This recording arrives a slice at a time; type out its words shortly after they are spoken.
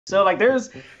So like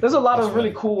there's a lot of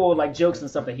really cool like jokes and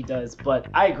stuff that he does, but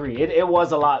I agree it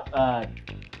was a lot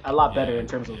better in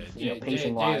terms of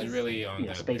pacing wise. Jay is really on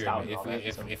the spaced out.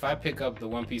 pyramid. If I pick up the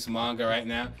One Piece manga right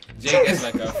now, Jay gets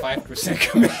like a 5%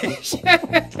 commission.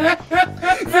 If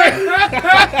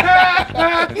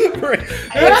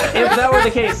that were the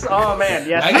case, oh man,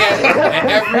 yes,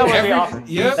 that would be awesome.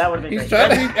 Yep. That would be great.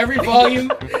 Every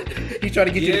volume. He's trying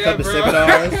to get you to come to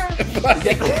seminars.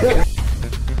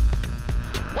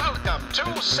 Welcome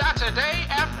to Saturday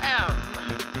FM.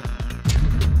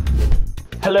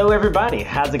 Hello, everybody.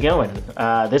 How's it going?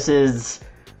 This is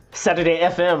Saturday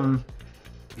FM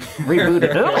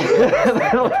rebooted.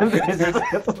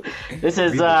 this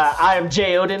is I am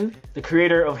JeyOdin, the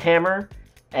creator of Hammer,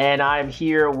 and I'm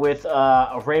here with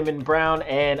Raymond Brown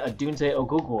and Adunze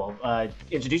Ogugu.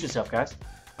 Introduce yourself, guys.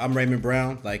 I'm Raymond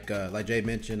Brown. Like Jay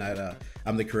mentioned,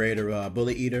 I'm the creator of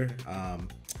Bullet Eater.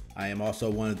 I am also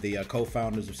one of the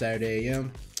co-founders of Saturday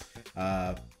AM.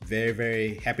 Very,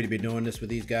 very happy to be doing this with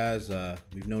these guys.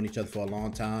 We've known each other for a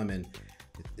long time, and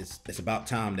it's about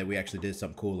time that we actually did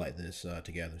something cool like this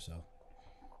together. So,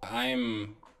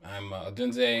 I'm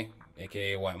Adunze,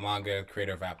 aka Whyt Manga,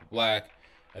 creator of Apple Black.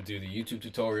 I do the YouTube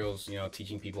tutorials,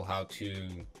 teaching people how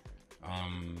to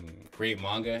create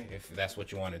manga if that's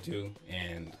what you want to do,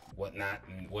 and what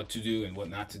to do and what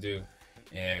not to do.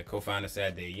 And co-founder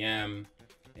Saturday AM.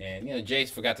 And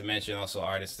Jace forgot to mention also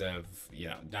artist of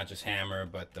not just Hammer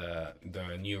but the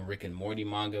new Rick and Morty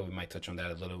manga. We might touch on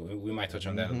that a little. We might touch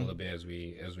on that a little bit as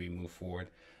we move forward.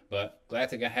 But glad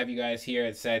to have you guys here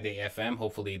at Saturday FM.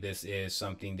 Hopefully this is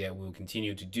something that we'll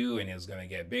continue to do, and it's gonna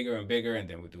get bigger and bigger, and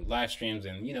then we'll do live streams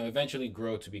and eventually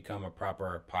grow to become a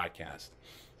proper podcast.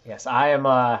 Yes, I'm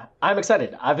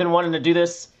excited. I've been wanting to do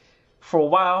this for a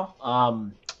while.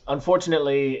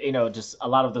 Unfortunately, just a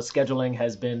lot of the scheduling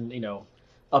has been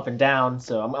up and down,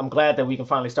 so I'm glad that we can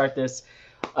finally start this.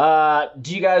 Do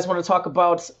you guys want to talk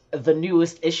about the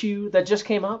newest issue that just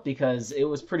came out? Because it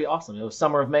was pretty awesome. It was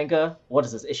Summer of Manga. What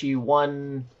is this, issue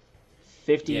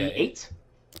 158?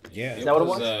 Yeah, is that what it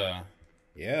was?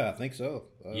 Yeah, I think so.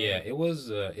 It was.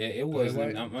 It was.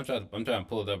 I'm trying to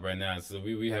pull it up right now. So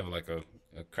we have like a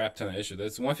crap ton of issues.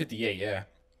 That's 158. Yeah,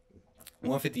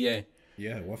 158.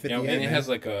 Yeah, 158. And it has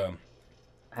like a.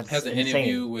 Has an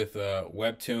interview with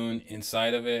Webtoon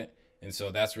inside of it, and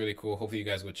so that's really cool. Hopefully you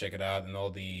guys will check it out, and all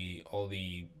the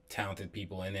talented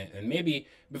people in it. And maybe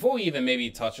before we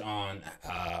even touch on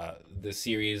the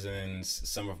series and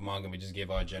Summer of Manga, we just give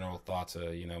our general thoughts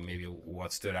of maybe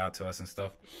what stood out to us and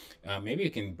stuff. Maybe you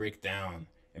can break down,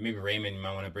 and maybe Raymond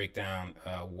might want to break down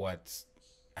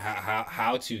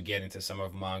how to get into Summer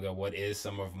of Manga, what is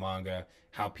Summer of Manga,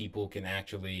 how people can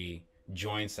actually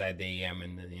join Saturday AM,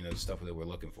 and the stuff that we're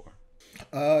looking for.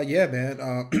 Yeah, man.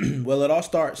 Well, it all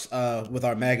starts with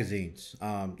our magazines.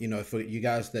 For you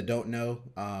guys that don't know,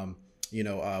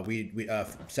 we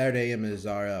Saturday AM is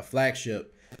our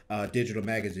flagship digital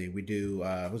magazine. We do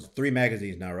 3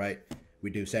 magazines now, right? We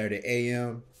do Saturday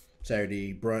AM,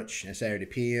 Saturday Brunch, and Saturday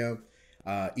PM.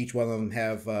 Each one of them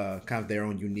have kind of their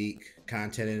own unique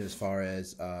content in it, as far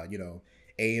as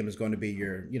AM is going to be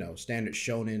your standard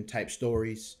shonen type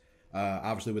stories.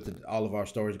 Obviously, with all of our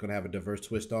stories are going to have a diverse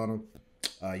twist on them.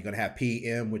 You're going to have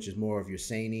PM, which is more of your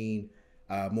seinen,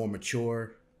 more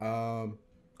mature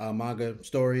manga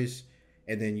stories.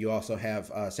 And then you also have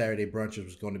Saturday Brunch, which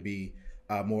is going to be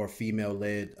more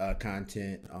female-led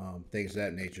content, things of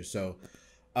that nature. So,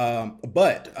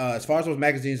 but as far as those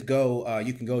magazines go,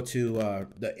 you can go to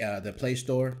the Play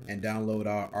Store and download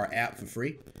our app for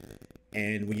free.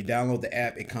 And when you download the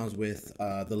app, it comes with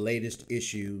the latest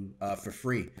issue for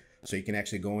free. So you can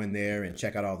actually go in there and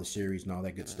check out all the series and all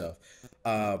that good stuff.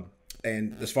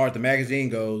 And as far as the magazine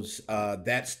goes,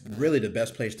 that's really the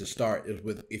best place to start.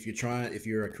 If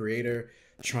you're a creator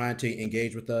trying to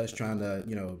engage with us, trying to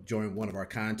join one of our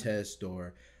contests,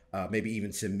 or maybe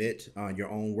even submit your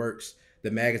own works.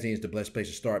 The magazine is the best place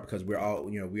to start, because we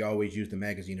always use the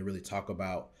magazine to really talk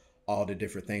about all the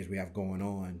different things we have going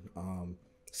on.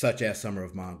 Such as Summer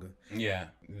of Manga. Yeah,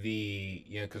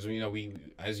 because we,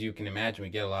 as you can imagine, we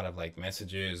get a lot of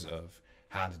messages of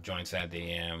how to join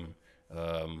Saturday AM,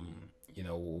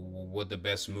 what the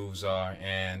best moves are,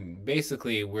 and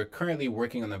basically we're currently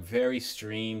working on a very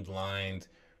streamlined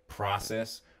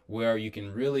process where you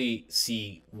can really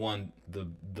see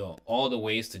all the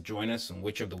ways to join us and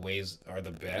which of the ways are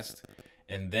the best,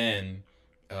 and then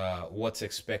what's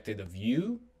expected of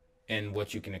you and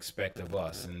what you can expect of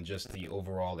us, and just the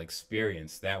overall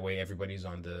experience. That way, everybody's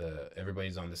on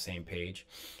the same page,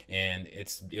 and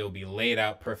it'll be laid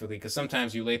out perfectly. Because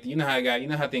sometimes you know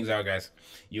how things are, guys.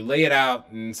 You lay it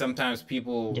out, and sometimes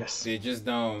people they just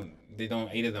don't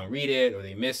either don't read it, or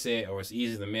they miss it, or it's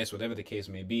easy to miss, whatever the case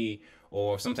may be.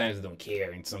 Or sometimes they don't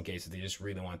care. In some cases, they just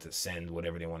really want to send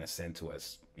whatever they want to send to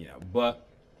us, But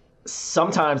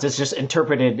sometimes it's just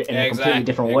interpreted in a completely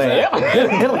different way.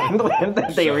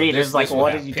 They read it's like,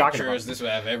 what are you talking about? This will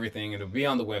have everything. It'll be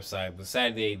on the website, the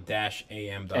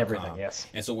Saturday-am.com. Everything, yes.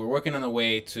 And so we're working on a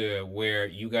way to where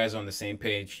you guys are on the same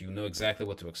page. You know exactly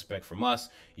what to expect from us.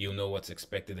 You'll know what's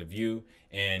expected of you,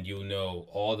 and you'll know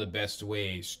all the best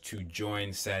ways to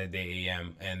join Saturday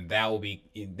AM, and that will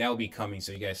be coming.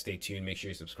 So you guys stay tuned. Make sure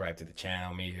you subscribe to the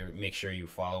channel. Make sure you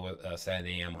follow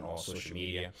Saturday AM on all social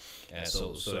media,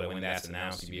 so that when that's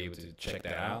announced, you'll be able to check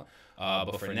that out.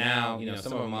 But for now,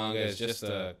 Summer Manga is just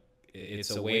it's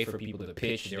a way for people to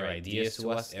pitch their ideas to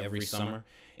us every summer,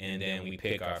 and then we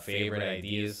pick our favorite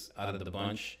ideas out of the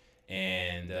bunch,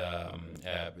 and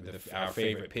our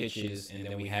favorite pitches, and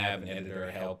then we have an editor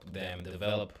help them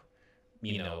develop,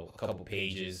 a couple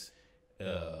pages,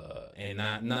 and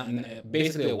not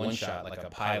basically a one shot, like a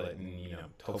pilot, and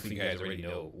hopefully you guys already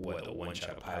know what a one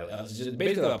shot pilot is. Just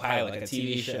basically a pilot, like a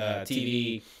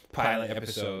TV pilot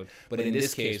episode, but in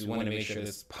this case we want to make sure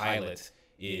this pilot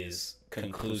is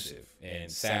conclusive and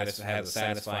has a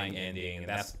satisfying ending, and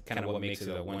that's kind of what makes it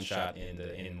a one shot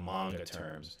in manga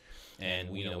terms.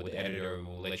 And with the editor,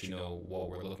 we'll let you know what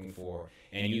we're looking for,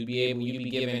 and you'd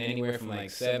be given anywhere from like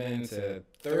 7 to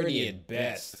 30 at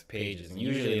best pages, and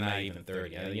usually not even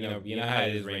 30. You know how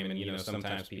it is, Raymond.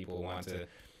 Sometimes people want to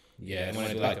do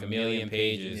like 1 million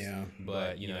pages,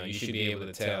 but you should be able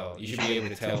to tell. You should be able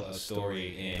to tell a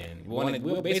story, and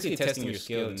we're basically testing your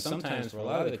skill. And sometimes for a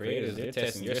lot of the creators, they're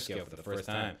testing your skill for the first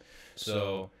time,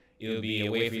 so it'll be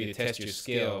a way for you to test your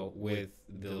skill with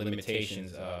the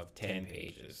limitations of 10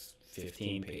 pages.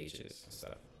 15 pages and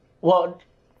stuff. Well,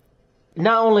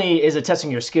 not only is it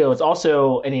testing your skill, it's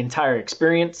also an entire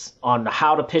experience on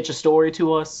how to pitch a story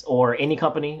to us or any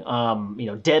company.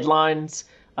 Deadlines,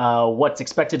 what's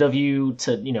expected of you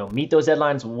to meet those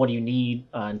deadlines. What do you need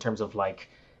in terms of like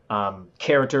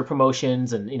character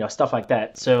promotions and stuff like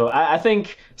that. So I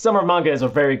think Summer Manga is a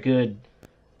very good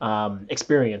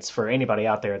experience for anybody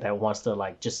out there that wants to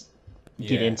like just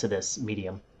get into this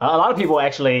medium. A lot of people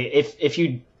actually, if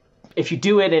you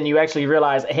do it and you actually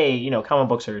realize, hey, comic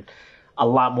books are a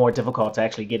lot more difficult to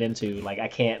actually get into. Like I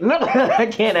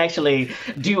can't actually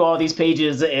do all these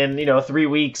pages in 3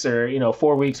 weeks or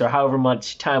 4 weeks or however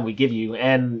much time we give you.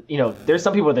 And there's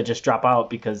some people that just drop out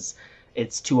because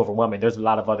it's too overwhelming. There's a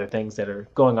lot of other things that are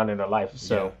going on in their life.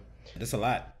 So it's a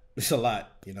lot. It's a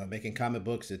lot. Making comic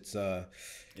books. It's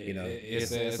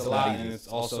it's a lot, and it's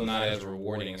also not as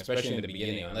rewarding, especially in the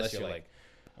beginning,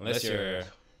 unless you're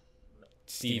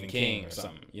Stephen King or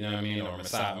something, or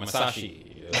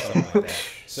Masashi or something like that.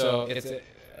 So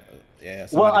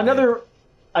it's well,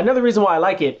 another reason why I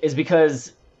like it is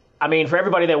because, for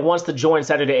everybody that wants to join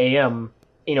Saturday AM,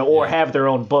 or have their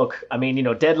own book,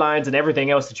 deadlines and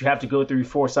everything else that you have to go through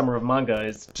for Summer of Manga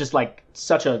is just like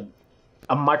such a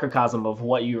microcosm of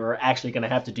what you are actually going to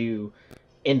have to do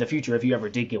in the future if you ever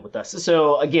did get with us.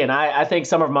 So again, I think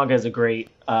Summer of Manga is a great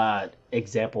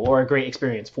example or a great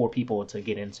experience for people to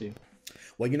get into.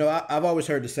 Well, I've always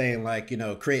heard the saying, like,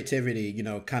 creativity,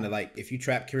 kind of like if you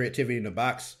trap creativity in a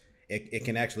box, it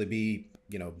can actually be,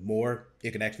 more.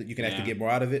 You can actually get more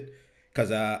out of it.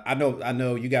 Because I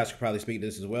know you guys could probably speak to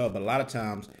this as well, but a lot of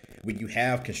times when you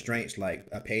have constraints like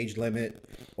a page limit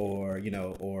or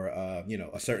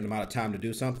a certain amount of time to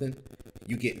do something,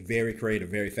 you get very creative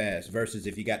very fast. Versus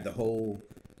if you got the whole,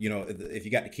 if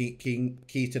you got the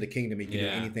keys to the kingdom, you can do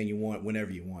anything you want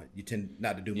whenever you want. You tend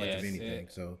not to do much of anything.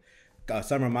 So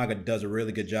Summer Manga does a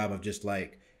really good job of just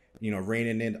like,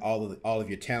 reining in all of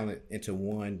your talent into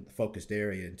one focused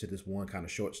area, into this one kind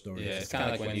of short story. Yeah, it's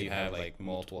kind of like when you have like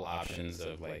multiple options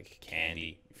of like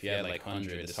candy. If you have like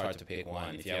 100, it's hard to pick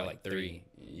one. If you have like 3,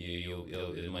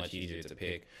 it's much easier to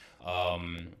pick.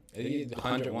 100,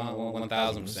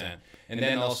 1,000%. And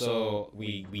then also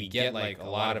we get like a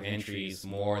lot of entries,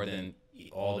 more than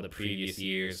all the previous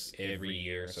years every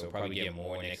year. So probably get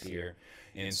more next year.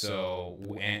 And so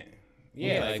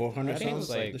like 400 I think it was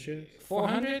like this year?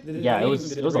 400. Yeah, it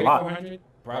was a lot. 400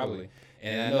 probably.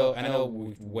 And I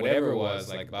know whatever it was,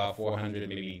 like about 400,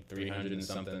 maybe 300 and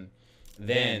something.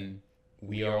 Then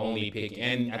we are only picking,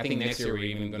 and I think next year we're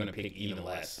even going to pick even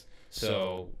less.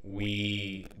 So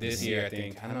this year I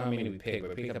think, I don't know how many we picked,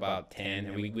 but we picked about 10,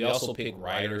 and we also pick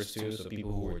writers too, so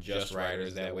people who are just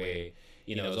writers. That way,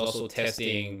 it's also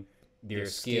testing their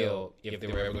skill if they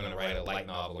were ever going to write a light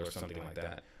novel or something like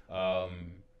that.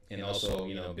 And also,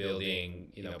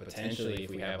 building, potentially if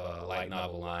we have a light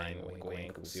novel line, wink,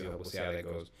 wink, we'll see how that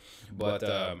goes. But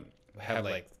have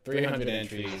like 300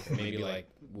 entries, maybe like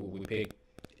we pick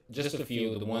just a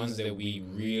few, the ones that we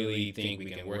really think we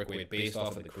can work with based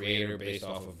off of the creator, based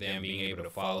off of them being able to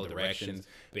follow directions,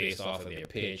 based off of their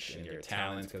pitch and their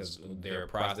talent, because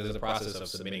there's a process of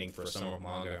submitting for Summer of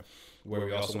Manga where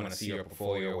we also want to see your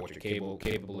portfolio, what you're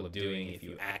capable of doing, if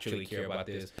you actually care about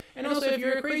this, and also if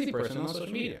you're a crazy person on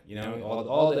social media.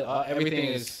 Everything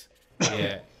is,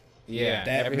 yeah.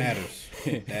 That matters.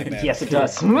 That matters. Yes, it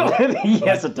does.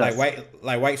 Yes, it does.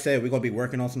 Like Whyt said, we're gonna be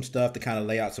working on some stuff to kind of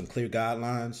lay out some clear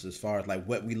guidelines as far as like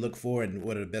what we look for and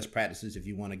what are the best practices if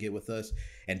you want to get with us.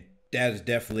 And that is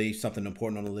definitely something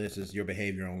important on the list, is your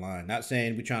behavior online. Not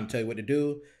saying we're trying to tell you what to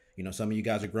do. Some of you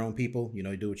guys are grown people. You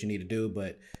do what you need to do.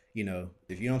 But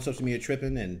if you're on social media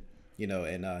tripping and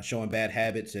showing bad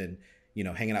habits and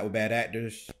hanging out with bad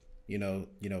actors, we're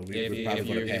probably going to pass.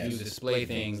 If you display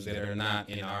things that are not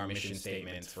in our mission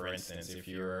statement, for instance, if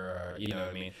you're, you know what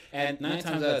I mean? And 9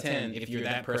 times out of 10, if you're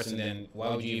that person, then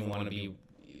why would you even want to be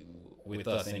with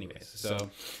us anyways?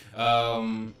 So,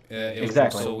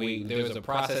 exactly. So there's a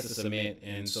process to submit,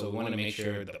 and so we want to make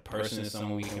sure the person is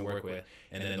someone we can work with,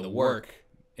 and then the work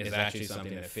is actually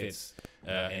something that fits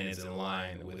and is in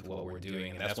line with what we're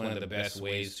doing. And that's one of the best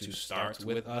ways to start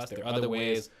with us. There are other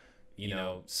ways.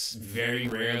 Very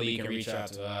rarely you can reach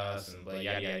out to us, but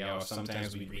or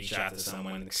sometimes we reach out to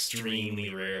someone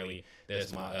extremely rarely.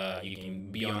 You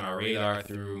can be on our radar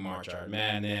through March Art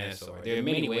Madness, or there are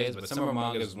many ways, but Summer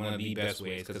Manga is one of the best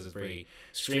ways because it's very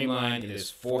streamlined. It is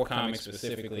for comics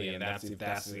specifically, and that's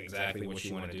exactly what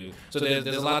you want to do. So there's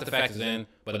a lot to factor in,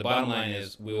 but the bottom line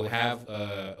is we will have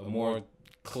a more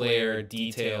clear,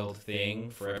 detailed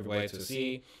thing for everybody to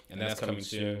see, and that's coming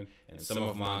soon. And Summer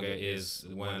of Manga is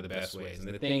one of the best ways. And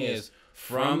the thing is,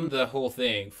 from the whole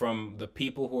thing, from the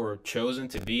people who are chosen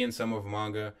to be in Summer of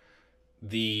Manga,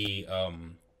 the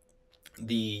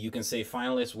you can say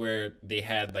finalists where they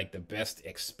had like the best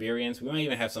experience. We might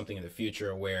even have something in the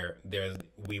future where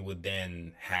we would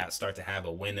then start to have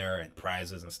a winner and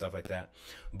prizes and stuff like that.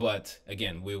 But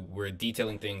again, we're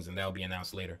detailing things, and that'll be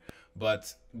announced later.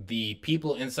 But the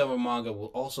people in Summer Manga will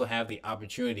also have the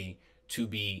opportunity to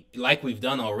be, like we've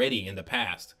done already in the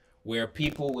past, where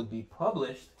people would be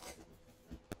published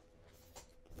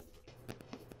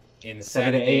in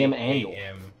Saturday AM annual,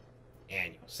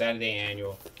 Saturday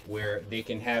annual, where they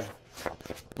can have.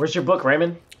 Where's your book,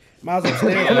 Raymond? Miles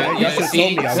upstairs, man. Y'all should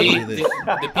told me I would do this.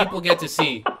 The people get to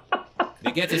see.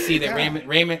 They get to see that Raymond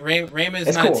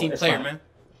is not a team player, man.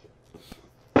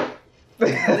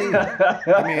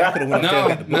 I could have went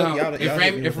upstairs and got the book.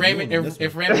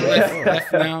 If Raymond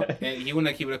left now, and he would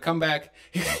have come back.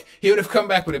 He would have come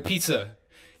back with a pizza.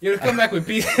 He would have come back with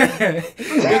pizza. He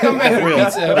would come back with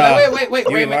pizza. Wait,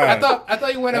 Raymond. I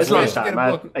thought you went upstairs to get a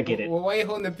book. I get it. Well, why are you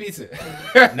holding the pizza?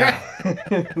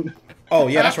 Oh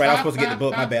yeah, that's right. I was supposed to get the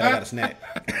book. My bad. I got a snack.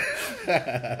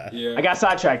 Yeah. I got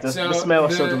sidetracked. The smell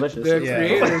is so delicious. The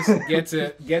creators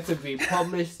get to be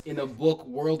published in a book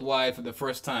worldwide for the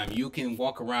first time. You can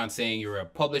walk around saying you're a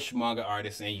published manga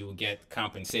artist, and you will get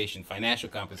compensation, financial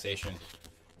compensation.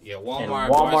 Yeah, Walmart,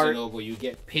 Barnes and Noble, you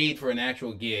get paid for an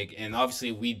actual gig, and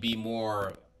obviously we'd be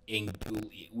more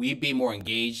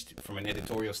engaged from an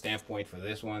editorial standpoint for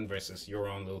this one versus your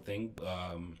own little thing.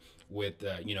 With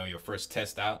your first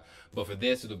test out, but for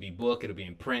this it'll be book, it'll be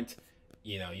in print.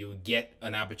 You get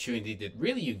an opportunity that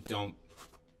really you don't.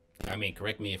 I mean,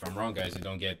 correct me if I'm wrong, guys. You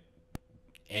don't get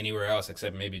anywhere else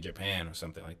except maybe Japan or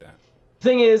something like that.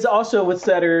 Thing is, also with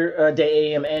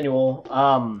Saturday AM annual,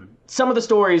 some of the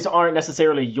stories aren't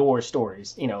necessarily your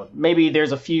stories. Maybe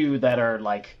there's a few that are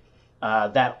like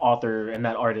that author and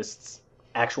that artist's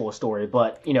actual story,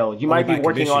 but you might be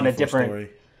working on a different story.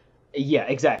 Yeah,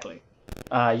 exactly.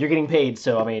 You're getting paid,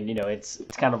 so I mean, it's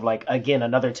kind of like, again,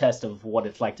 another test of what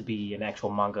it's like to be an actual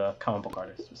manga comic book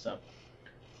artist. So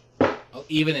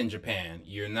even in Japan,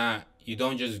 you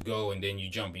don't just go and then you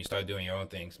jump and you start doing your own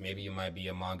things. Maybe you might be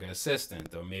a manga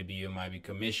assistant, or maybe you might be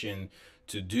commissioned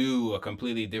to do a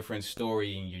completely different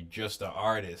story and you're just an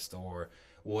artist, or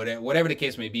whatever the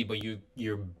case may be, but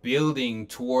you're building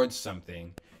towards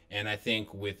something. And I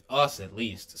think with us, at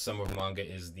least, Summer of Manga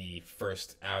is the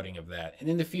first outing of that. And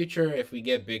in the future, if we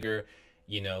get bigger,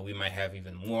 we might have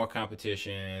even more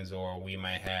competitions, or we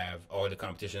might have, or the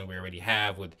competition we already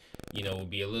have would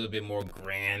be a little bit more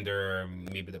grander.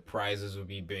 Maybe the prizes would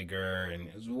be bigger, and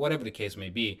whatever the case may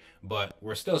be. But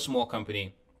we're still a small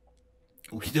company.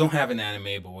 we don't have an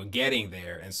anime, but we're getting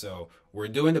there, and so we're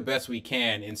doing the best we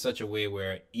can in such a way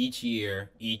where each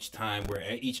year, each time,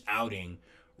 each outing,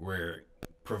 we're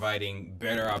providing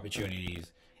better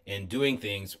opportunities and doing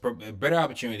things, better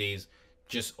opportunities,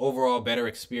 just overall better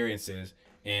experiences,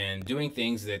 and doing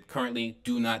things that currently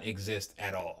do not exist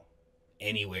at all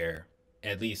anywhere,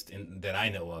 at least that I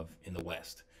know of in the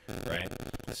West, right?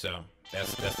 So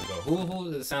that's the goal.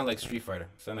 Who does it sound like Street Fighter?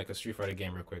 Sound like a Street Fighter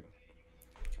game, real quick.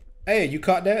 Hey, you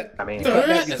caught that? I mean,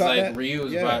 It's like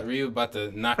Ryu about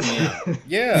to knock me out.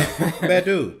 Yeah, bad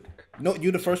dude. No,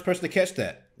 you the first person to catch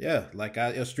that. Yeah, like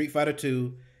Street Fighter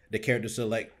 2, the character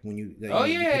select when you. Oh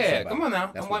you yeah, come on now.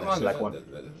 That's I'm Whyt Manga. like one.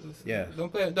 Yeah.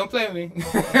 Don't play with me.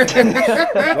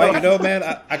 Well, you know, man,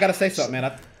 I gotta say something,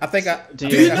 man. I think Do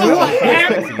you I know have who a I lot of am?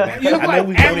 respect for you, man. You know I who know I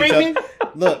we've am, known each Raymond? other.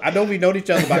 Look, I know we've known each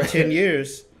other about 10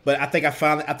 years, but I think I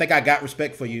got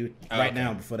respect for you right okay.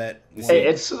 now before that. Hey,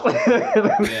 it's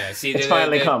Yeah, see, it's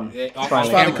finally come. It's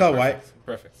finally come, right?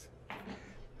 Perfect.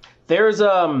 There's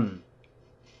a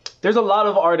lot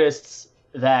of artists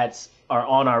that are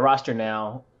on our roster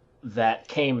now that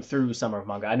came through Summer of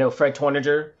Manga. I know Fred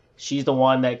Torninger, she's the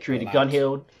one that created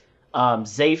Gunhild.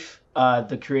 Zafe,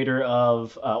 the creator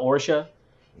of Orisha.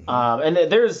 And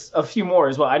there's a few more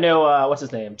as well. I know, what's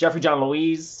his name? Jeffrey John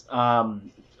Louise,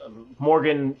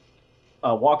 Morgan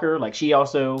Walker, like she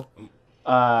also...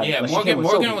 Yeah, she came with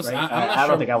Morgan Sophie, was... right? I'm not I sure.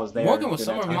 don't think I was there. Morgan was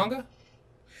during Summer that of time.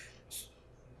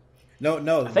 Manga?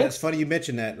 No, think- that's funny you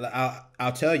mentioned that.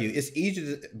 I'll tell you, it's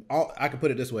easy to. I can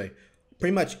put it this way: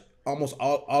 pretty much almost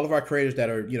all of our creators that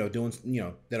are doing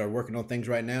that are working on things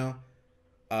right now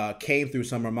came through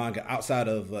Summer Manga. Outside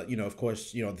of of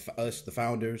course us, the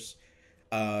founders.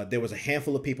 There was a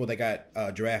handful of people that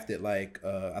got drafted. Like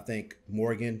I think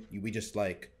Morgan, we just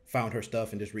like found her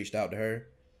stuff and just reached out to her.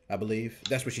 I believe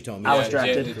that's what she told me. I was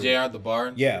drafted. JR the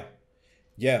Bard? Yeah.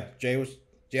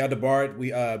 JR the Bard.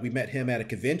 We met him at a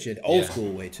convention, old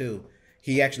school way too.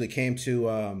 He actually came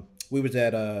to. We was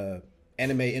at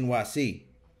Anime NYC,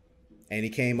 and he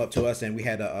came up to us, and we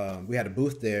had a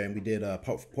booth there, and we did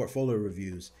portfolio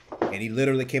reviews. And he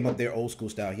literally came up there old school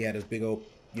style. He had his big old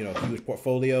huge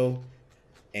portfolio,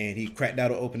 and he cracked out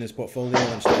to open his portfolio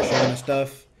and started showing us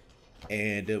stuff.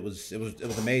 And it was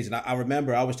amazing. I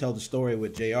remember I always tell the story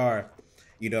with JR.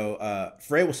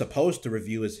 Fred was supposed to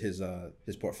review his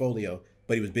portfolio,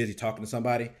 but he was busy talking to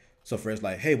somebody. So Fred's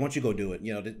like, "Hey, why don't you go do it?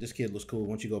 This kid looks cool. Why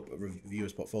don't you go review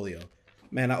his portfolio?"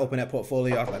 Man, I opened that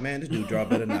portfolio. I was like, "Man, this dude draw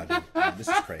better than I do. Man, this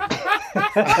is crazy."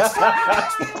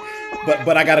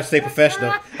 but I gotta stay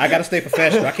professional. I can't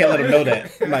let him know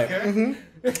that. I'm like,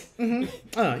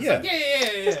 yeah. Yeah.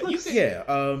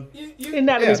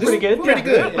 Anatomy's pretty good. Pretty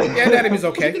good. Yeah, anatomy's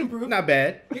okay. Not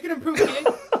bad. You can improve, kid.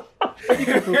 You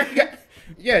can improve.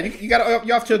 You got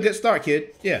you're off to a good start,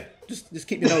 kid. Yeah, just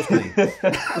keep your nose clean.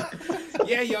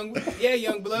 Yeah, young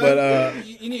blood. But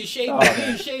you need to shade more. You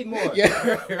need to shade more.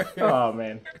 Yeah. Oh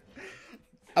man.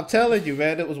 I'm telling you,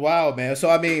 man, it was wild, man. So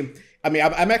I mean, I'm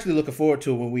actually looking forward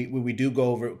to when we do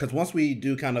go over, because once we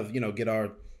do kind of get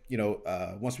our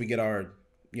once we get our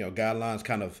guidelines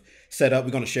kind of set up,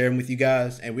 we're going to share them with you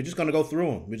guys, and we're just going to go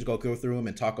through them. We're just going to go through them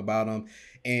and talk about them.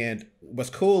 And what's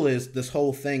cool is this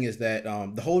whole thing is that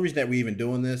the whole reason that we're even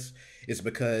doing this is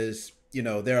because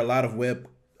there are a lot of web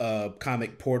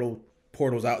comic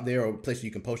portals out there, or places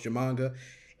you can post your manga.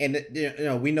 And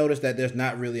we noticed that there's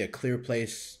not really a clear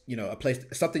place, a place,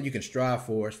 something you can strive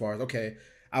for as far as, okay,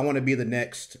 I want to be the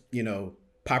next,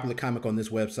 popular comic on this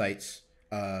website's,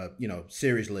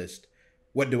 series list.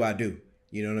 What do I do?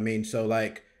 You know what I mean? So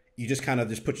like, you just kind of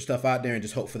just put your stuff out there and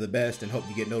just hope for the best and hope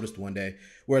you get noticed one day.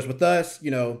 Whereas with us,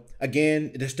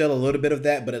 again, there's still a little bit of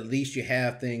that, but at least you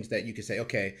have things that you can say,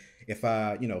 okay, if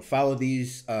I, follow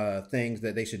these things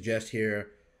that they suggest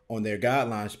here on their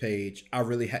guidelines page, I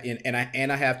really and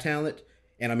I have talent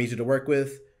and I'm easy to work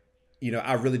with.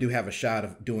 I really do have a shot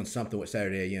of doing something with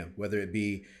Saturday AM, whether it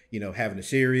be, having a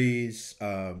series,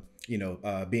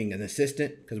 being an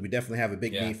assistant, because we definitely have a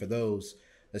big need for those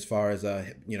as far as,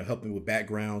 helping with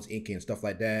backgrounds, inking and stuff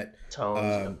like that.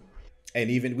 Tones.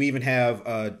 And we even have,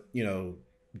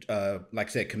 like I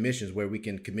said, commissions where we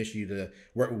can commission you to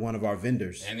work with one of our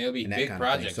vendors. And they'll be big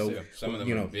projects too. Some of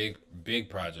them are big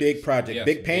projects. Big projects. Yes,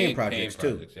 big paying projects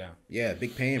too. Yeah,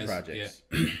 big paying projects.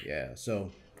 Yeah.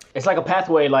 So It's like a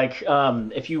pathway. Like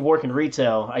if you work in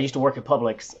retail, I used to work at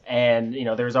Publix, and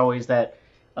there's always that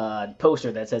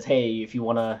poster that says, "Hey, if you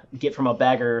want to get from a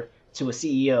bagger to a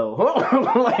CEO.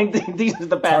 Like these are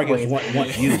the pathways. Targets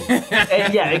want you.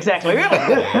 And, yeah, exactly.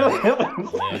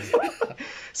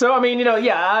 So I mean,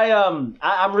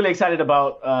 I'm really excited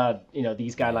about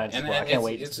these guidelines. And, as well. I can't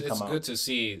wait it's to come out. good to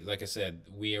see. Like I said,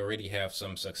 we already have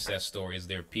some success stories.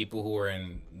 There are people who are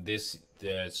in this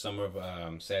summer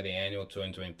of Saturday Annual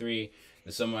 2023,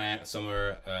 the summer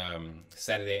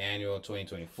Saturday Annual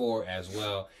 2024 as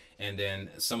well. And then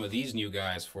some of these new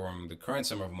guys from the current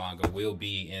summer of manga will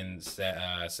be in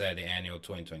Saturday Annual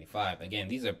 2025. Again,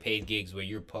 these are paid gigs where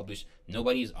you're published.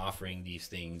 Nobody's offering these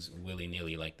things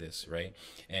willy-nilly like this, right?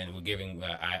 And we're giving,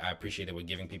 I appreciate that we're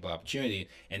giving people opportunity.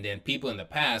 And then people in the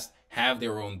past have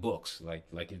their own books,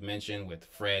 like you mentioned with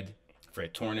Fred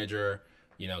Tornager.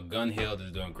 Gunhild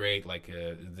is doing great, like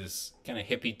this kind of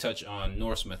hippie touch on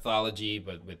Norse mythology,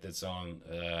 but with its own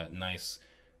nice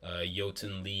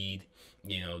Jotun lead.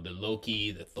 The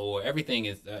Loki, the Thor, everything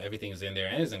is in there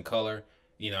and is in color.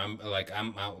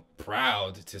 I'm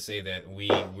proud to say that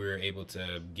we're able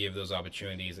to give those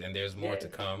opportunities, and there's more to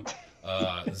come.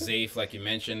 Zafe, like you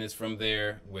mentioned, is from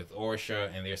there with Orsha,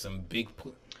 and there's some big.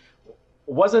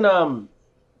 Wasn't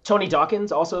Tony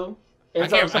Dawkins also? I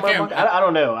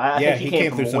don't know. I think he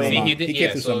came from way. He did. He came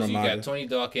through so some you manga. got Tony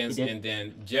Dawkins, and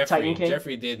then Titan King?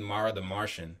 Jeffrey did Mara the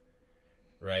Martian,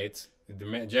 right?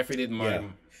 Jeffrey did Mara. Yeah.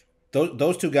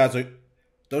 Those two guys are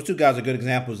good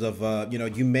examples of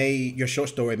your short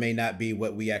story may not be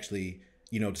what we actually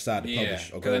decide to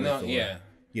publish or go with,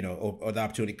 or the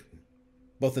opportunity.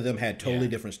 Both of them had totally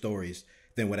different stories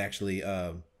than what actually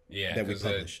that we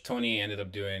published. Tony ended up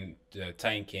doing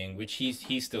Titan King, which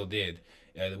he still did,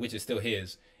 which is still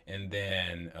his, and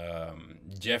then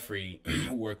Jeffrey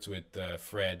worked with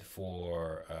Fred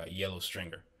for Yellow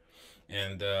Stringer,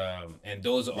 and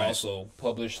those are also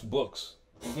published books.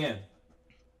 Again,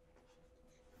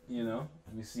 let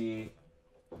me see.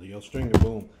 The Yellow Stringer,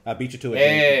 boom! I beat you to it.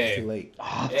 Hey. It's too late.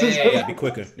 Hey. You gotta be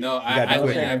quicker. No, I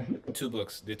have 2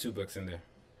 books. There are 2 books in there.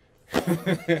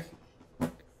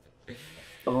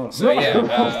 So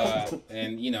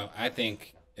and I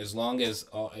think as long as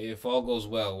if all goes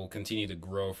well, we'll continue to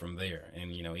grow from there,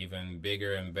 and even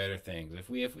bigger and better things.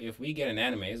 If we get an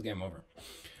anime, it's game over.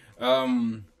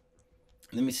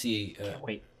 Let me see. Can't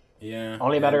wait. Yeah.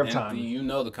 Only a matter of time.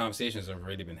 The conversations have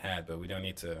already been had, but we don't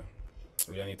need to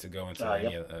go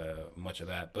into much of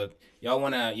that. But y'all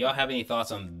have any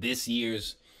thoughts on this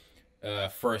year's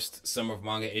first Summer of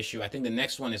Manga issue? I think the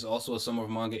next one is also a Summer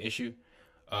of Manga issue.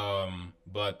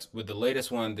 But with the latest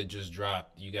one that just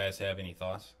dropped, you guys have any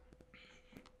thoughts?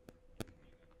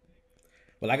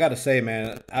 Well, I gotta say,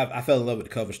 man, I fell in love with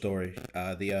the cover story.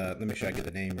 Let me make sure I get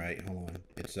the name right. Hold on.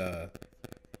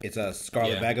 It's a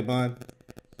Scarlet Vagabond.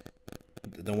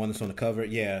 The one that's on the cover,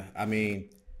 yeah. I mean,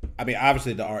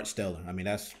 obviously the art's stellar. I mean,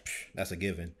 that's a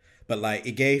given. But like,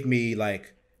 it gave me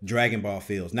like Dragon Ball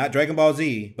feels, not Dragon Ball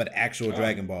Z, but actual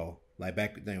Dragon Ball. Like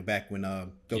back when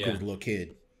Goku was a little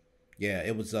kid. Yeah,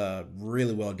 it was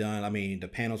really well done. I mean, the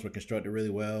panels were constructed really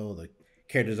well. The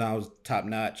character design was top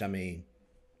notch. I mean,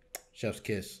 chef's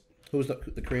kiss. Who's the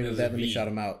creator of that? Let me shout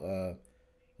him out.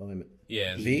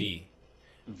 Yeah, it's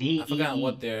V. I forgot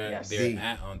what their V.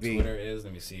 at on Twitter is.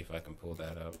 Let me see if I can pull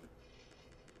that up.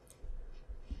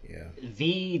 Yeah.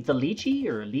 V the Lychee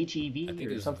or Lychee V I think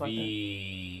or it's something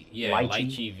V. like that? Yeah,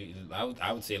 Lychee? Lychee V.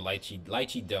 I would say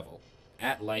Lychee Devil.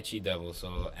 At Lychee Devil.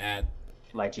 So at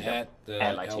Lychee. at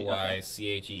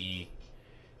Lychee,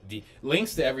 LYCHEE.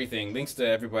 Links to everything. Links to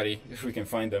everybody if we can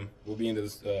find them. Will be in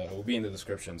the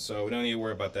description. So we don't need to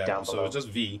worry about that. Down So below. it's just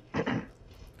V.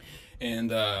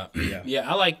 And I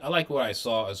like what I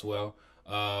saw as well.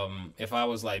 If I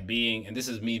was like and this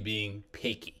is me being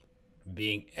picky,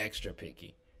 being extra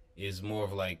picky, is more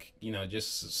of like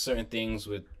just certain things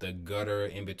with the gutter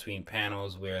in between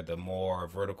panels where the more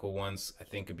vertical ones I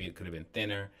think could have been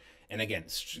thinner. And again,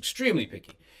 extremely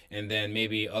picky. And then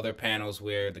maybe other panels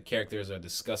where the characters are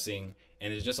discussing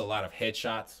and it's just a lot of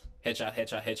headshots, headshot.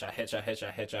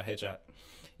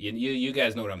 You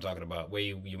guys know what I'm talking about. Where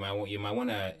you might want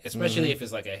to, especially if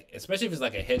it's like a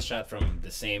headshot from the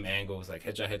same angle. It's like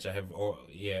headshot,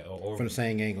 or From the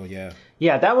same angle, yeah.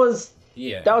 Yeah, that was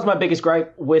my biggest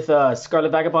gripe with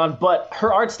Scarlet Vagabond. But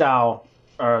her art style,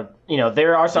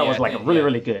 their art style was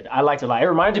really good. I liked it a lot. It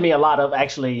reminded me a lot of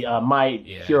actually My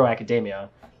Hero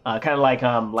Academia, kind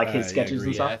of like his sketches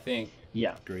and stuff. I think.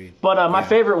 Yeah. Agreed. But my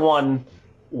favorite one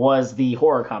was the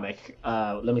horror comic.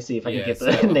 Let me see if I can get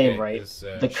the name right.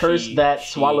 The Curse That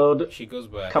Swallowed She goes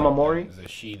by Kamamori. Is a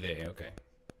she there? Okay.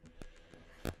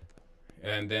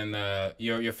 And then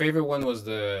your favorite one was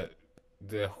the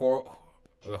horror.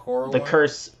 The one?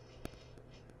 Curse.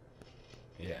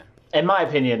 Yeah. In my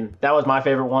opinion, that was my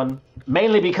favorite one.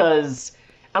 mainly because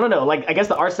I don't know, like I guess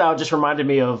the art style just reminded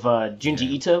me of Junji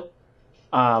Ito.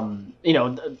 You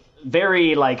know,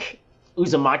 very like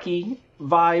Uzumaki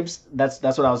vibes. That's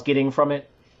what I was getting from it,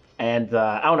 and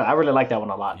I don't know, I really like that one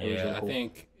a lot. It was really cool. I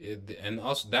think, and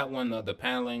also that one, the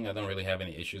paneling, I don't really have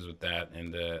any issues with that,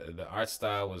 and the art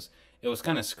style was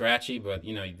kind of scratchy, but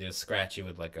you know, it's scratchy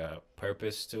with like a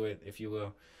purpose to it, if you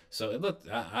will. So it looked,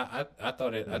 I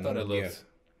thought it looked, I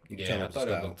thought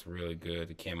it looked really good.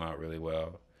 It came out really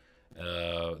well.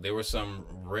 There were some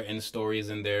written stories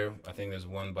in there. I think there's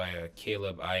one by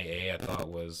Caleb IA. I thought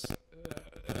was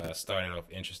started off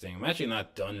interesting. I'm actually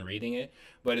not done reading it,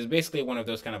 but it's basically one of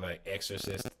those kind of like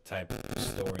Exorcist type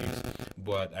stories.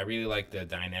 But I really like the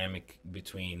dynamic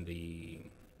between the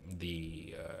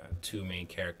two main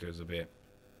characters a bit.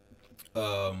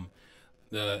 That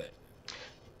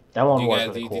one was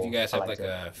really cool. Did you guys have like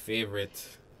a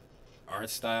favorite art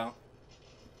style?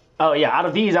 Oh yeah, out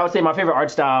of these, I would say my favorite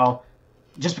art style,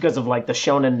 just because of like the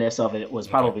shonen-ness of it, was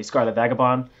probably Scarlet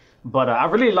Vagabond. But I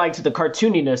really liked the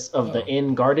cartooniness of the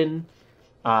Inn Garden.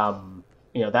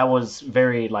 You know, that was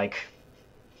very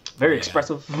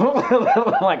expressive.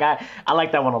 Like I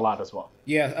like that one a lot as well.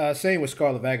 Yeah, same with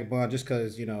Scarlet Vagabond. Just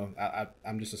because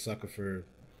I'm just a sucker for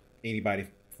anybody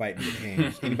fighting with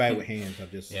hands. Anybody with hands,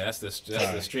 I'm just that's the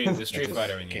street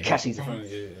fighter in you. Catchy's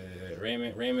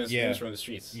Raymond's from the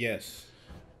streets. Yes.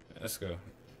 Let's go.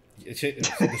 It's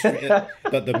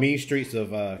the mean streets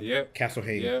of Castle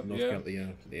Haven, North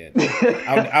Carolina.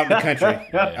 Out in the country,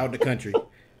 out in the country.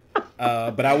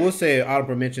 But I will say,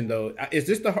 honorable mention though,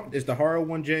 is the horror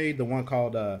one, Jay? The one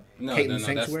called No,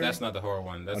 that's not the horror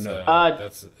one.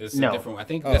 That's it's no. a different one. I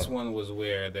think this one was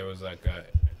where there was like a.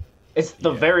 It's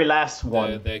the very last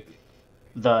one.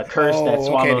 The curse that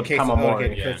swallowed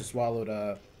Kamamori. The curse that swallowed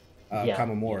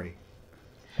Kamamori.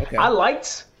 Okay. I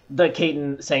liked the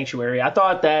Kaiten Sanctuary. I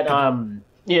thought that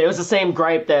it was the same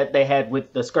gripe that they had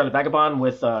with the Scarlet Vagabond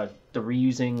with the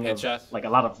reusing of like a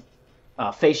lot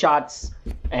of face shots,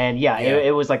 and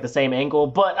it was like the same angle.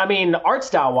 But I mean, art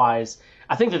style wise,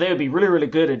 I think that they would be really, really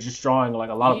good at just drawing like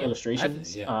a lot of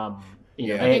illustrations. They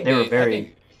were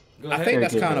very. I think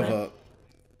that's kind of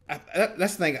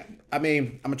that's the thing. I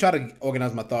mean, I'm gonna try to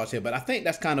organize my thoughts here, but I think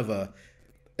that's kind of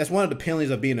that's one of the penalties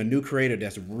of being a new creator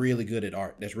that's really good at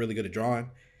art, that's really good at drawing,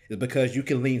 is because you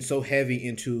can lean so heavy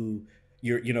into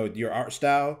your art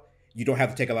style, you don't have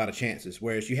to take a lot of chances.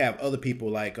 Whereas you have other people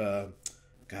like, I'm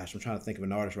trying to think of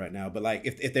an artist right now, but like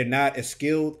if they're not as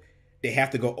skilled, they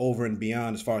have to go over and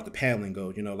beyond as far as the paneling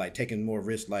goes. Like taking more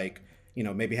risks, like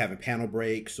maybe having panel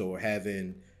breaks or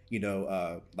having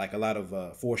like a lot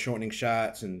of foreshortening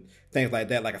shots and things like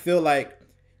that. Like I feel like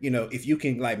if you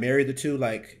can like marry the two,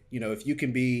 like if you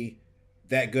can be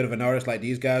that good of an artist like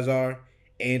these guys are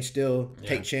and still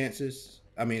take chances,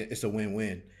 I mean it's a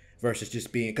win-win versus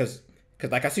just being because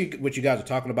like I see what you guys are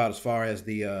talking about as far as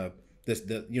the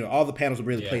all the panels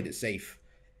really played it safe.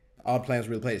 All the panels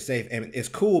really played it safe, and it's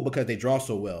cool because they draw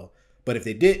so well. But if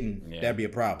they didn't, that'd be a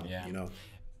problem.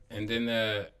 And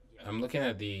then I'm looking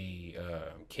at the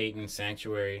Kaiten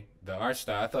Sanctuary. The art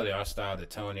style, I thought the art style, the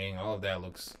toning, all of that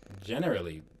looks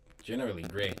generally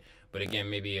great. But again,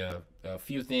 maybe a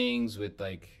few things with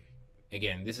like,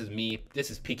 again, this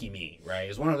is picky me, right?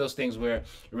 It's one of those things where,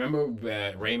 remember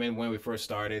Raymond when we first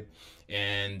started,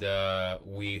 and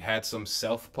we had some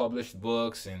self-published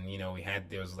books, and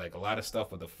there was like a lot of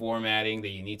stuff with the formatting that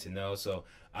you need to know. So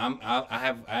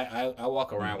I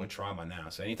walk around with trauma now.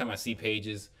 So anytime I see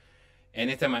pages.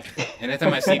 Anytime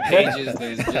I see pages,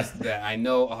 there's just that I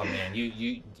know. Oh man,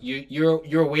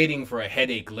 you're waiting for a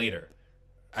headache later.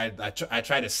 I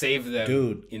try to save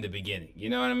them in the beginning. You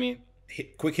know what I mean?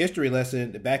 Quick history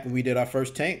lesson. Back when we did our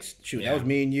first tanks, that was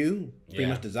me and you. Pretty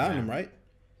much designed them, right?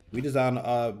 We designed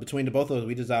between the both of us.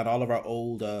 We designed all of our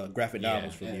old graphic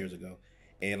novels from years ago,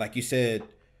 and like you said,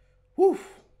 it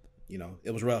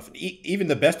was rough. Even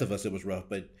the best of us, it was rough,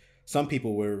 but. Some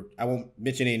people were, I won't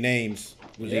mention any names,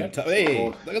 was even tough.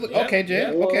 Hey, look, okay, Jay,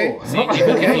 okay. See,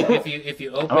 if you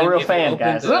open, I'm a real fan,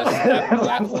 guys. The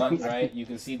black one, right? You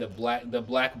can see the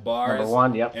black bars. Number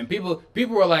one, yep. And people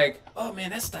were like, "Oh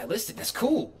man, that's stylistic. That's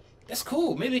cool. That's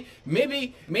cool. Maybe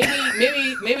the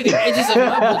edges of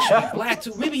my book should be black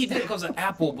too. Maybe he did it because of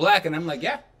apple black." And I'm like,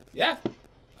 yeah.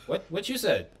 What you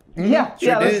said? Yeah,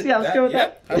 let's go with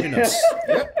that. How'd you know?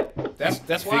 Yep.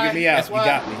 That's why. Figure me out. That's why you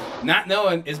got me. Not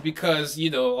knowing is because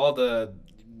all the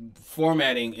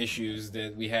formatting issues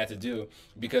that we had to do.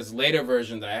 Because later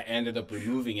versions, I ended up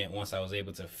removing it once I was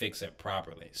able to fix it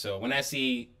properly. So when I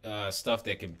see stuff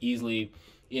that can easily,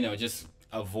 just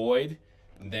avoid,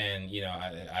 then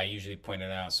I usually point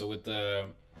it out. So with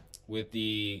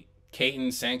the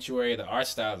Kaiten Sanctuary, the art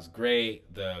style is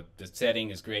great. The setting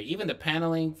is great. Even the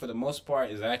paneling, for the most part,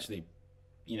 is actually,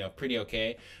 pretty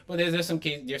okay. But there's some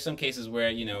cases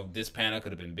where, this panel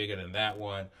could have been bigger than that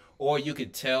one, or you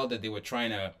could tell that they were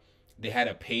they had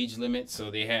a page limit, so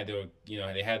they had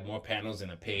more panels in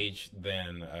a page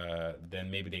than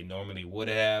maybe they normally would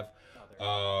have.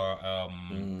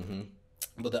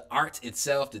 But the art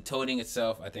itself, the toning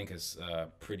itself, I think is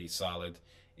pretty solid.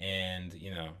 And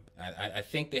I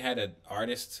think they had an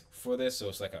artist for this, so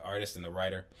it's like an artist and a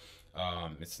writer.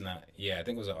 It's not, I think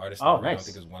it was an artist. Oh, nice. I don't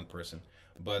think it was one person.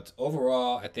 But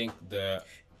overall, I think that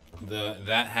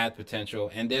had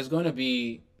potential, and there's going to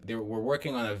be we're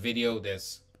working on a video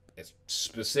that's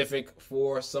specific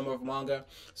for Summer of Manga.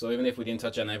 So even if we didn't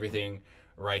touch on everything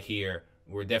right here,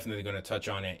 we're definitely going to touch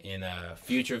on it in a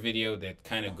future video that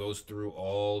kind of goes through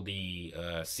all the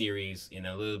series in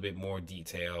a little bit more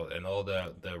detail, and all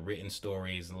the written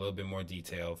stories in a little bit more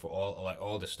detail for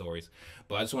all the stories.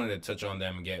 But I just wanted to touch on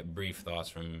them and get brief thoughts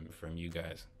from you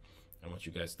guys and what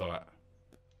you guys thought.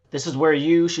 This is where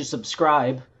you should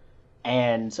subscribe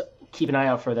and keep an eye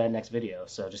out for that next video.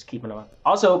 So just keep an eye.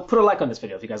 Also, put a like on this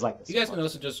video if you guys like this. You guys can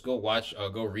also just go watch,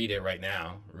 go read it right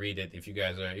now. Read it if you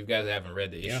guys haven't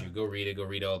read the issue. Go read it. Go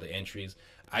read all the entries.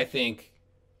 I think,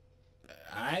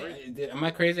 am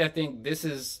I crazy? I think this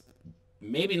is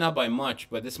maybe not by much,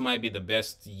 but this might be the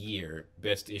best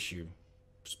issue,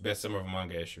 best Summer of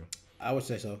Manga issue. I would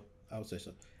say so.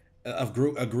 A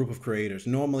group of creators.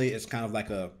 Normally, it's kind of like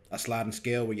a sliding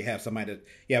scale where you have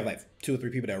you have like 2 or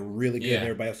 3 people that are really good, and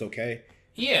everybody else okay.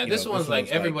 Yeah, this one's like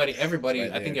everybody.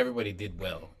 Right, I think everybody did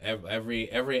well.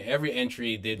 Every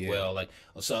entry did well. Like,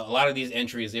 so a lot of these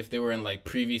entries, if they were in like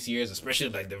previous years, especially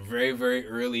like the very, very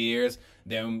early years,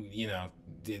 then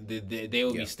they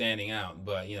will be standing out.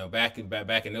 But back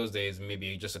in those days,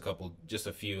 maybe just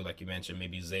a few, like you mentioned,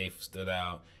 maybe Zafe stood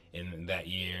out in that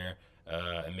year.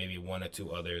 And maybe 1 or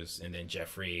 2 others, and then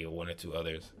Jeffrey, or 1 or 2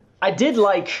 others. I did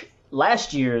like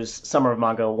last year's Summer of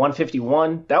Manga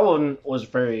 151. That one was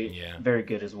very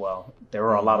good as well. There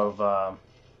were a lot of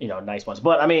nice ones.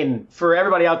 But I mean, for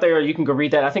everybody out there, you can go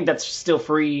read that. I think that's still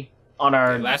free on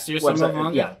our last year's website. Summer of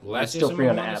Manga. Yeah, it's still free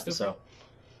on the app. So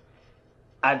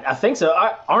I think so.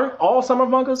 Aren't all Summer of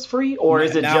Mangas free, or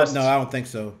is it just? No, I don't think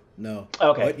so. No.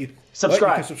 Okay. Subscribe.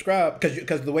 You can subscribe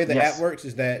because the way the app works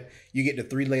is that you get the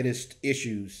 3 latest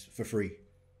issues for free.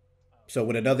 So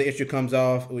when another issue comes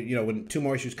off, when 2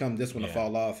 more issues come, this one will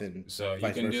fall off, and so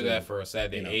you can do that for a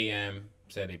Saturday AM,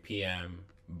 Saturday PM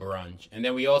brunch, and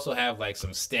then we also have like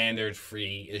some standard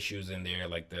free issues in there,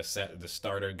 like the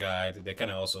starter guide that kind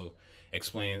of also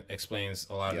explains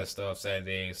a lot of the stuff.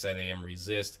 Saturday AM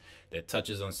Resist that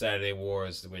touches on Saturday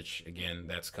Wars, which again,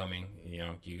 that's coming.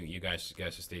 You guys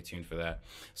should stay tuned for that.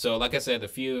 So like I said, a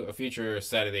future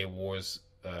Saturday Wars,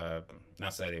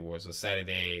 not Saturday Wars, a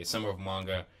Saturday Summer of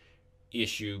Manga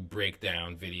issue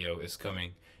breakdown video is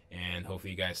coming, and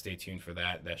hopefully you guys stay tuned for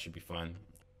that. That should be fun.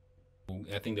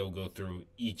 I think they'll go through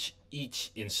each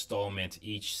installment,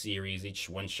 each series, each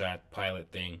one-shot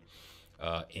pilot thing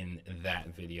in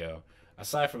that video.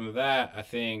 Aside from that, I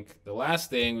think the last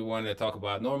thing we wanted to talk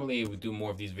about, normally we do more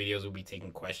of these videos, we'll be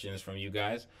taking questions from you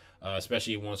guys,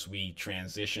 especially once we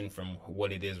transition from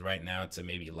what it is right now to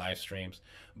maybe live streams.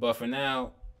 But for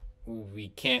now, we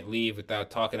can't leave without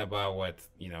talking about what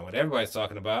everybody's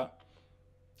talking about.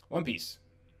 One Piece.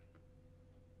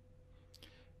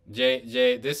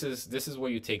 Jay, this is where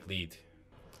you take lead,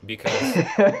 because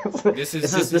this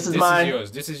is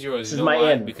yours. This is yours. This is my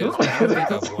end. Because I don't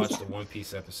think I've watched a One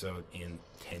Piece episode in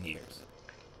 10 years.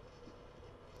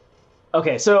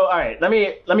 Okay, so all right, let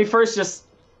me first just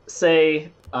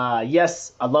say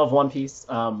yes, I love One Piece.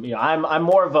 I'm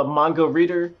more of a manga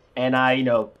reader, and I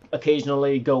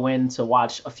occasionally go in to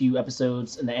watch a few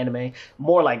episodes in the anime,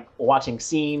 more like watching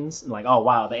scenes and like, oh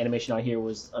wow, the animation on here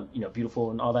was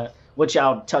beautiful and all that, which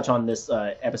I'll touch on this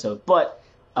episode. But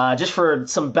just for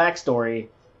some backstory,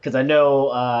 because I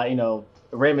know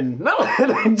Raymond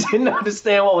didn't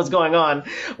understand what was going on.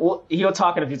 Well, he'll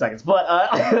talk in a few seconds.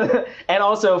 But and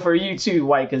also for you too,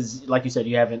 Whyt, because like you said,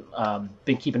 you haven't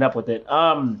been keeping up with it.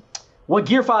 What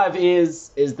Gear 5 is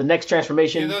the next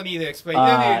transformation. You don't need to explain. You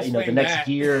don't need to explain the next that.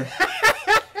 gear.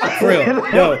 For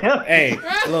real, yo, hey,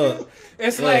 look.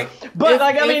 It's like, but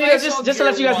just to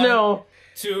let you guys know,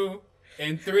 2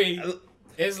 and 3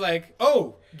 is like,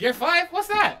 oh, Gear 5. What's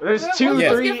that? There's 2,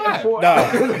 3, and 4.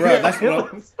 No, bro, that's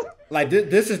what like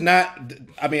this is not.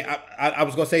 I mean, I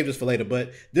was gonna save this for later,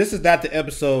 but this is not the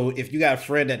episode. If you got a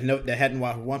friend that hadn't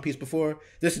watched One Piece before,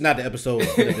 this is not the episode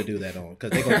for them to do that on,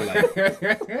 because they're gonna be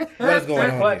like, "What is going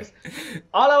on here?"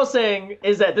 All I was saying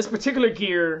is that this particular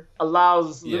gear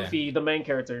allows Luffy, the main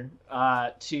character,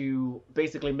 to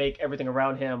basically make everything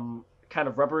around him kind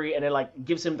of rubbery, and it like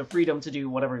gives him the freedom to do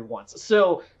whatever he wants.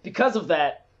 So because of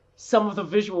that, some of the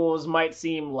visuals might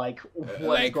seem like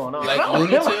what's going on. Like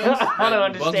Looney Tunes? I don't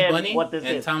Like understand Bugs Bunny what this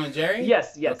and is. Tom and Jerry?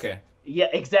 Yes. Okay. Yeah,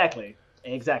 exactly.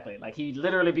 Like he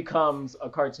literally becomes a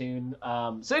cartoon.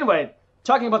 So anyway,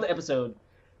 talking about the episode,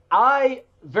 I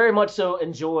very much so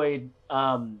enjoyed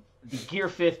the Gear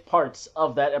 5th parts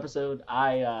of that episode.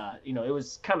 It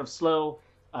was kind of slow.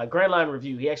 Grand Line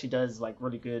Review, he actually does like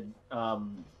really good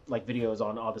like videos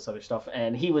on all this other stuff,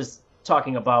 and he was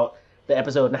talking about the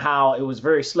episode and how it was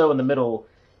very slow in the middle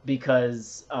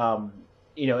because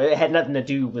it had nothing to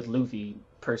do with Luffy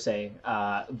per se,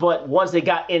 but once they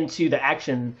got into the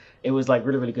action, it was like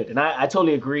really, really good, and I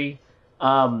totally agree.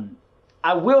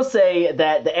 I will say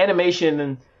that the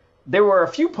animation, there were a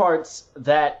few parts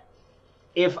that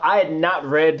if I had not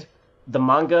read the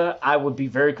manga, I would be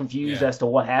very confused as to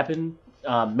what happened,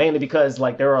 mainly because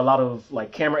like there were a lot of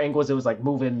like camera angles. It was like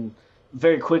moving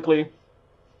very quickly.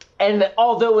 And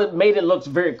although it made it look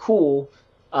very cool,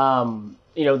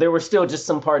 there were still just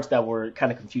some parts that were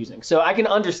kind of confusing. So I can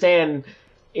understand,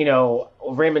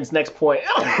 Raymond's next point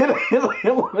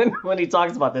when he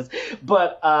talks about this.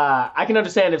 But I can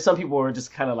understand if some people were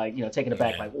just kind of like, taken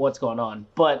aback, like what's going on.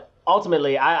 But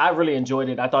ultimately, I really enjoyed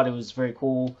it. I thought it was very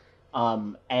cool.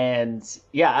 I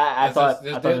thought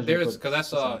because I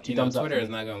saw Twitter is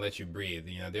not gonna let you breathe.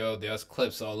 There's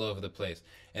clips all over the place,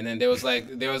 and then there was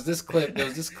this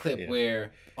clip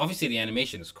where obviously the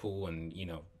animation is cool and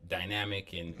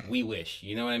dynamic and we wish,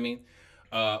 you know what I mean.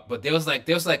 But there was at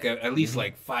least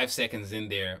like 5 seconds in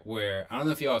there where I don't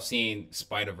know if y'all have seen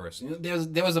Spider-Verse.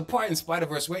 There was a part in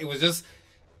Spider-Verse where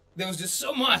there was just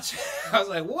so much. I was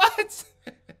like, what?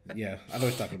 Yeah, I know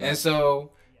what you're talking about. And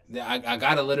so I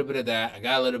got a little bit of that. I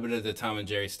got a little bit of the Tom and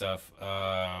Jerry stuff.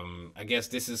 I guess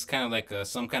this is kind of like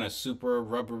some kind of super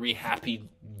rubbery, happy,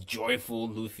 joyful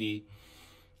Luffy.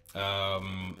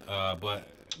 But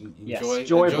yes,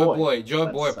 Joy Boy.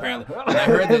 Apparently, and I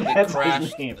heard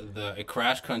that it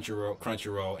crashed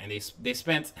Crunchyroll, and they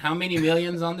spent how many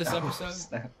millions on this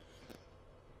episode?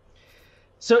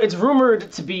 So it's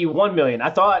rumored to be 1 million.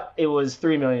 I thought it was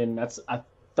 3 million. I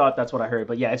thought that's what I heard,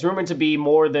 but yeah, it's rumored to be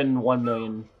more than $1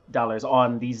 million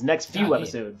on these next few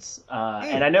episodes.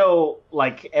 And I know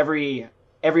like every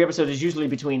episode is usually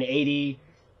between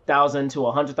 80,000 to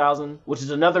 100,000, which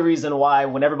is another reason why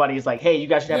when everybody is like, "Hey, you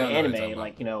guys should have an anime,"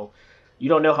 like you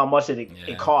don't know how much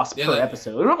it costs per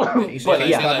episode. But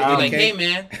you're like, "Hey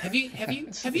man, have you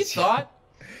thought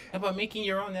about making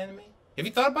your own anime? Have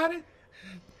you thought about it?"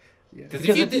 Because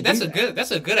if you did, that's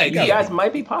a good idea. You guys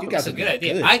might be popular. That's a good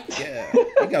idea. I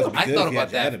thought about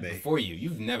that before you.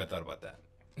 You've never thought about that.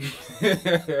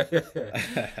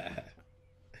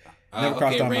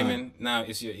 Okay, Raymond.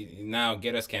 Mind. Now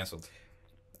get us canceled.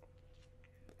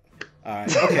 All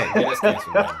right. Okay. Get us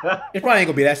canceled. It probably ain't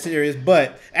gonna be that serious,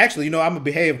 but actually, I'm gonna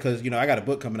behave because I got a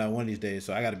book coming out one of these days,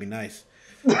 so I got to be nice.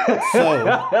 So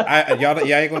y'all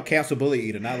ain't gonna cancel Bully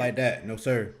Eater, not like that, no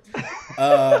sir.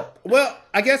 Well,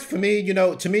 I guess for me,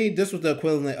 to me, this was the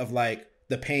equivalent of like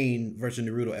the Pain versus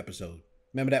Naruto episode.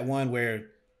 Remember that one where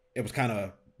it was kind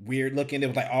of weird looking? It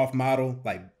was like off model,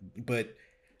 but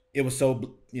it was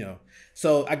so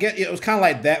So I guess it was kind of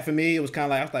like that for me. It was kind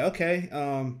of like I was like, okay,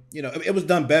 it was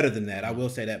done better than that. I will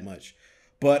say that much.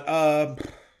 But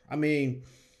I mean,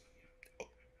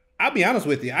 I'll be honest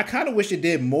with you. I kind of wish it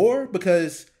did more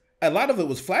because a lot of it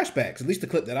was flashbacks. At least the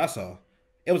clip that I saw,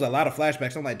 it was a lot of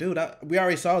flashbacks. I'm like, dude, we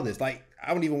already saw this. Like,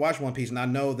 I don't even watch One Piece, and I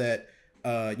know that,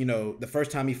 the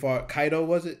first time he fought Kaido,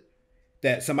 was it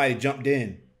that somebody jumped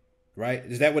in, right?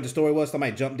 Is that what the story was?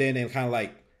 Somebody jumped in and kind of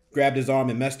like grabbed his arm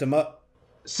and messed him up.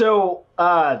 So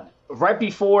right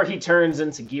before he turns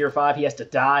into Gear 5, he has to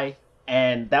die.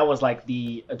 And that was like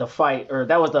the fight, or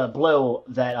that was the blow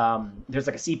that there's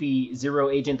like a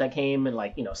CP0 agent that came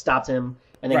and stopped him,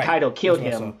 and then Kaido killed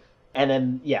him. And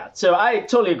then so I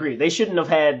totally agree. They shouldn't have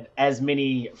had as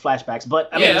many flashbacks, but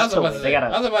I mean, they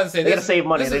gotta save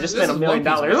money. They just spent $1 million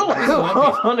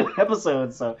on an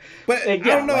episode. So, but I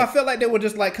don't know. I felt like they were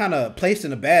just like kind of placed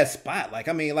in a bad spot. Like,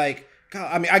 I mean, I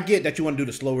get that you want to do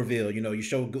the slow reveal. You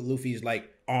show Luffy's like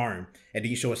arm, and then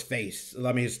you show his face.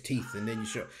 I mean, his teeth, and then you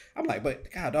show. I'm like, but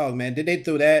God, dog, man, did they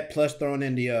throw that plus throwing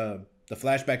in the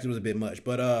flashbacks? It was a bit much,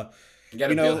 but you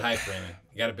gotta build hype, Raymond.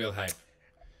 You gotta build hype.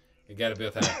 You gotta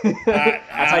build time.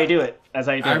 That's how you do it. That's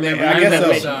how you do it. I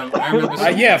guess so. I remember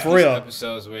some Yeah, for real.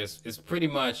 episodes where it's pretty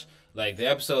much like the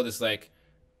episode is like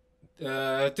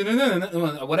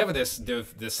whatever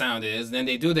the sound is. Then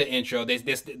they do the intro. They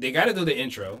got to do the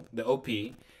intro, the OP.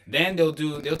 Then they'll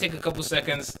take a couple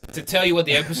seconds to tell you what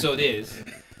the episode is.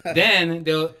 Then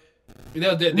they'll do a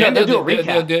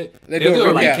recap. They'll do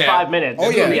a recap. 5 minutes. Oh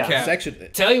yeah, recap. section.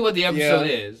 Tell you what the episode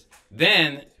is.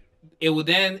 Then it will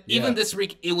then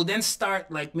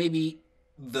start like maybe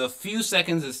the few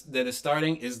seconds that is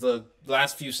starting is the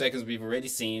last few seconds we've already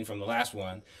seen from the last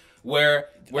one, where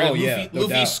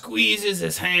Luffy squeezes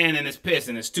his hand and is pissed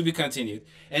and it's to be continued.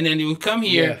 And then he will come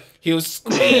here, he'll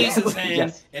squeeze his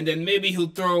hand, and then maybe he'll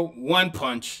throw one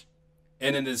punch,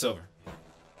 and then it's over.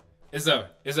 It's over.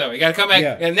 You gotta come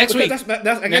back next week.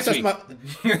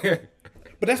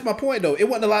 But that's my point, though. It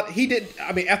wasn't a lot. He did.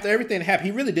 I mean, after everything happened,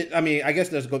 he really did. I mean, I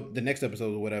guess let's go the next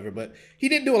episode or whatever. But he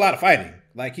didn't do a lot of fighting.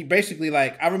 Like he basically,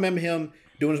 like I remember him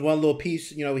doing his one little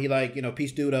piece. You know, he like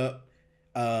piece dude up.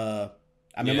 I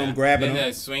remember him grabbing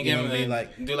him, swing him, and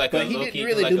like do like but a he Loki, didn't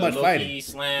really do much fighting.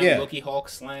 Slam, Loki Hulk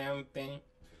slam thing.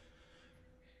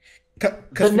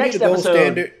 Because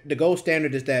the gold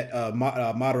standard is that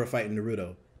Madara fighting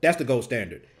Naruto. That's the gold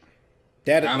standard.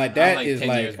 That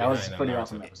was a pretty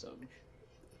awesome episode.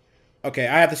 Okay,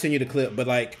 I have to send you the clip, but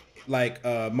like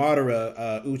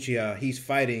Madara Uchiha, he's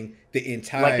fighting the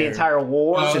entire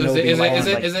war. Is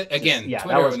it again? Yeah,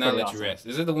 Twitter would not let you rest.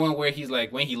 Is it the one where he's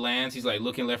like when he lands, he's like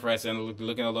looking left, right, center,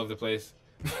 looking all over the place?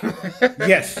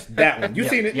 Yes, that one. You've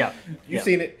seen it. Yeah, you've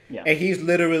seen it. Yeah. And he's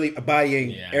literally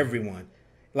buying everyone.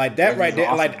 Like that right there.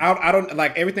 Awesome. Like I don't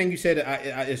like everything you said.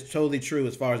 Is totally true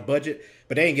as far as budget,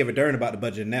 but they didn't give a darn about the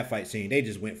budget in that fight scene. They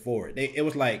just went for it. It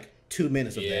was like 2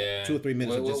 minutes of that, 2 or 3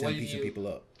 minutes of just him piecing people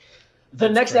up. The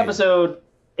next episode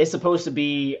is supposed to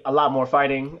be a lot more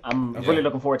fighting. I'm really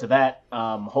looking forward to that.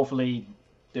 Hopefully,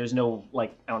 there's no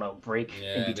break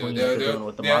in between what they're doing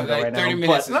with the manga right now. 30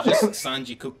 minutes is just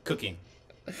Sanji cooking.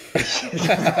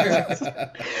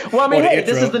 Well, I mean, hey,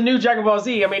 this is the new Dragon Ball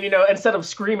Z. I mean, instead of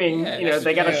screaming,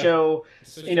 they got to show,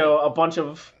 a bunch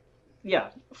of,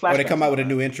 flashbacks. Or they come out with a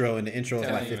new intro, and the intro is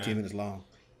like 15 minutes long.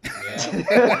 Yeah.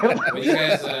 You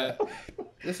guys,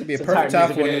 this would be a perfect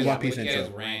time for a new One Piece intro.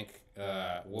 Guys rank,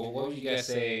 what would you guys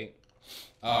say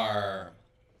are,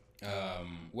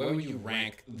 where would you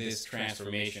rank this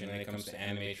transformation when it comes to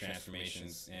anime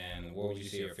transformations, and what would you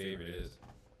say your favorite is?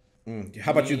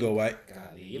 How about you go, Whyt?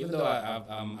 God, even though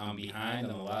I'm behind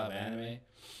on a lot of anime,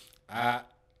 I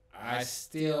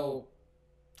still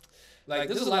like.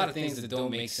 There's a lot of things that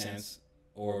don't make sense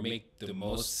or make the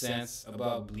most sense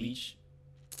about Bleach,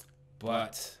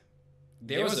 but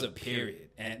there was a period,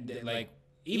 and like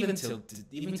even to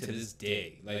this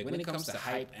day, like when it comes to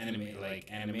hype anime,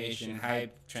 like animation,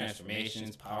 hype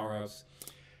transformations, power ups.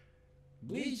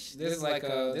 Bleach, there's like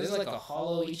a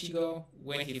hollow Ichigo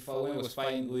when he was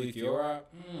fighting Ulquiorra.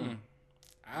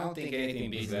 I don't think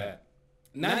anything beats that.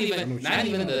 Not even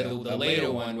the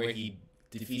later one where he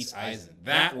defeats Aizen.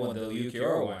 That one, the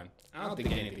Ulquiorra one, I don't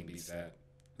think anything beats that.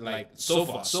 Like so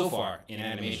far in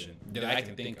animation that I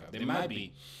can think of. There might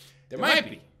be,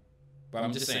 but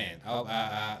I'm just saying.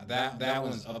 That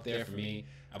one's up there for me.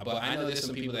 But I know there's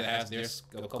some people that there's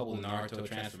a couple Naruto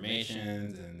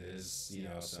transformations, and there's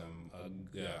some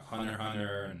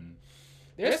Hunter, and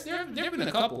there've been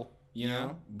a couple,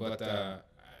 but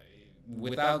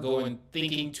without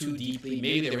thinking too deeply,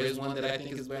 maybe there is one that I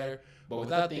think is better, but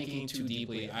without thinking too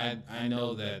deeply, I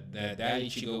know that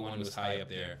Ichigo one was high up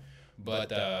there. But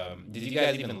did you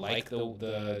guys even like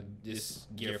this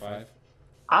Gear 5?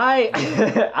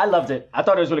 I loved it. I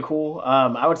thought it was really cool.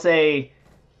 I would say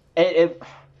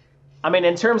I mean,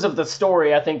 in terms of the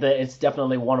story, I think that it's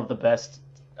definitely one of the best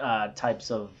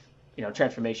types of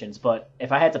transformations. But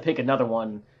if I had to pick another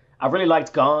one, I really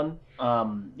liked Gon.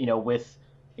 With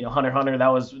Hunter x Hunter, that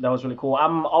was really cool.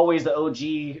 I'm always the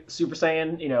OG Super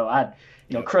Saiyan.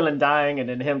 Krillin dying and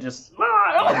then him just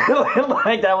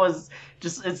like that was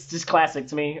it's just classic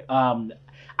to me.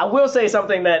 I will say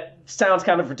something that sounds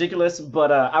kind of ridiculous,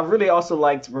 but I really also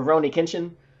liked Rurouni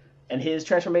Kenshin and his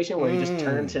transformation where he just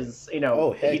turned his, he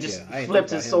just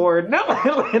flipped his sword. No,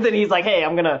 and then he's like, hey,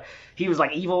 he was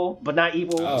like evil, but not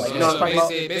evil. What I'm talking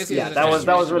about? Yeah, that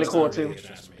was really cool too.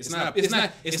 It's not in his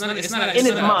mind,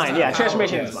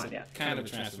 transformation in his mind, kind of a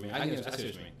transformation. I see what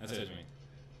you mean.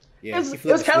 Yeah, it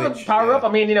was kind of a power up. I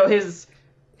mean,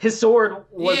 his sword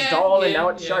was dull and now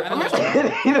it's sharp. I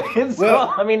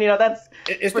mean, that's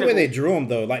it's the way they drew him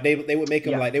though. Like they would make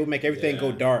him they would make everything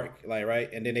go dark, like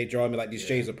right, and then they draw him in like these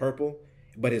shades of purple,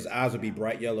 but his eyes would be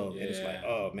bright yellow, and it's like,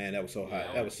 oh man, that was so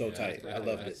hot, that was so tight. I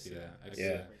loved it.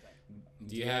 Yeah.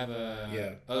 Do you have a?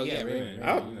 Yeah. Oh yeah, Raymond.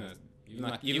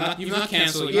 Oh. You've not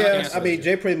canceled. Yeah, I mean,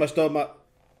 Jay pretty much stole my.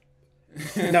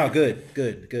 No, good.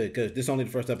 This is only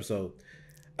the first episode.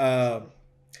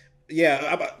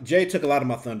 Jay took a lot of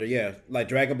my thunder. Yeah, like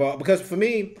Dragon Ball, because for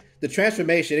me, the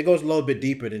transformation, it goes a little bit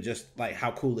deeper than just like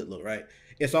how cool it looked, right?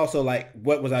 It's also like,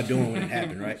 what was I doing when it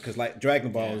happened, right? Because like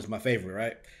Dragon Ball is my favorite,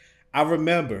 right? I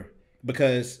remember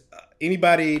because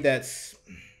anybody that's,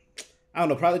 I don't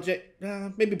know, probably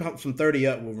maybe from 30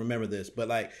 up will remember this, but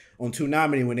like on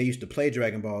Toonami when they used to play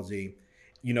Dragon Ball Z,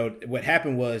 you know, what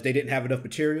happened was they didn't have enough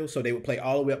material, so they would play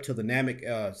all the way up to the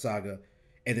Namek saga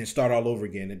and then start all over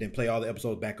again and then play all the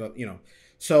episodes back up, you know.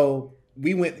 So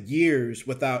we went years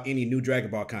without any new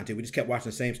Dragon Ball content. We just kept watching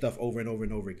the same stuff over and over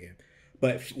and over again.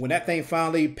 But when that thing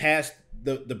finally passed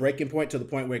the breaking point to the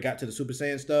point where it got to the Super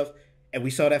Saiyan stuff and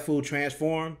we saw that fool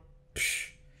transform,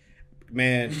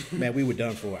 man, we were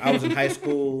done for. I was in high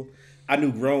school. I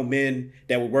knew grown men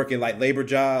that were working like labor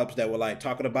jobs that were like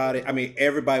talking about it. I mean,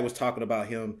 everybody was talking about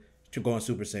him to going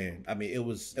Super Saiyan. I mean, it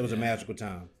was a magical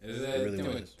time. It really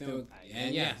was.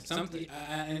 And yeah, something.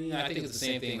 And I think it's the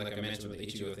same thing like I mentioned with the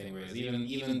Ichigo thing, where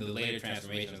even the later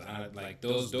transformations, like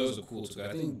those are cool too.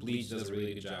 I think Bleach does a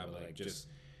really good job of like just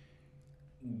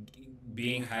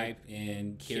being hype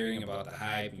and caring about the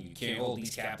hype, and you care all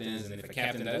these captains, and if a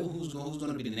captain that who's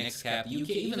going to be the next captain, you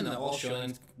care, even in the all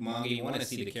shonen manga, you want to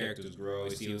see the characters grow,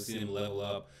 you see them level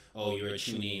up. Oh, you're a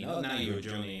Chunin. Oh, now you're a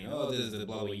Jonin. Oh, this is the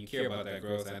blah blah. You care about that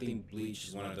growth. And I think Bleach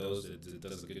is one of those that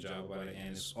does a good job about it,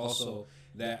 and it's also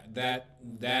that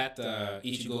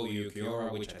Ichigo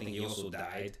Yukiura, which I think he also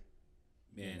died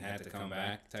and had to come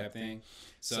back type thing.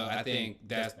 So I think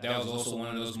that was also one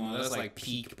of those moments. That's like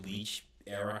peak Bleach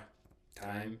era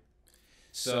time.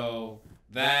 So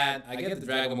that I get the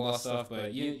Dragon Ball stuff,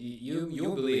 but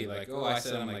you'll believe like, oh, I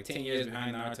said I'm like 10 years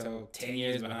behind Naruto, 10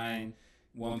 years behind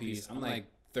One Piece. I'm like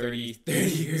 30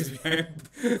 years behind,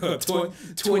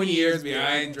 20 years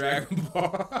behind Dragon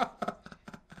Ball.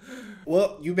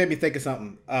 Well, you made me think of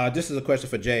something. This is a question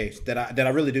for Jay that I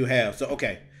really do have. So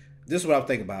okay, this is what I was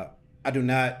thinking about.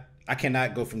 I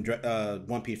cannot go from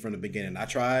One Piece from the beginning. I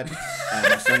tried.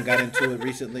 My son got into it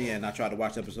recently, and I tried to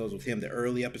watch episodes with him. The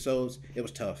early episodes, it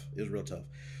was tough. It was real tough.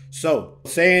 So,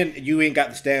 saying you ain't got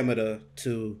the stamina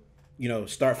to,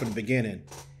 start from the beginning,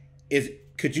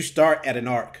 could you start at an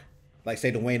arc, like say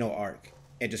the Wano arc,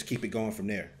 and just keep it going from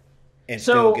there, and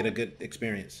still get a good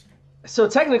experience? So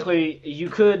technically, you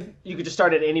could just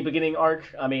start at any beginning arc.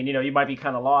 I mean, you might be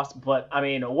kind of lost, but I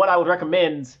mean, what I would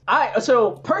recommend,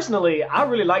 personally, I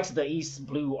really liked the East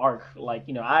Blue arc. Like,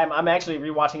 I'm actually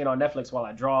rewatching it on Netflix while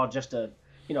I draw, just to,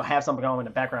 have something going in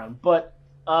the background. But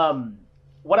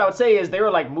what I would say is there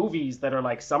are like movies that are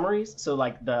like summaries. So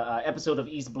like the episode of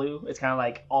East Blue, it's kind of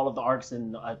like all of the arcs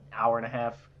in an hour and a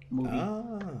half movie.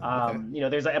 Okay.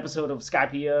 There's an episode of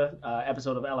Skypiea,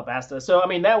 episode of Alabasta. So I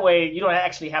mean, that way you don't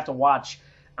actually have to watch,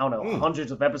 I don't know,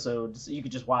 hundreds of episodes. You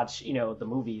could just watch, the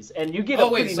movies, and you get a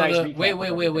pretty nice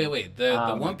recap. Wait.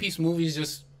 The One Piece movies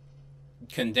just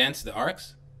condense the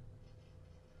arcs?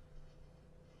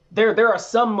 There are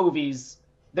some movies.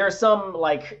 There are some,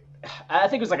 like, I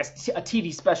think it was like a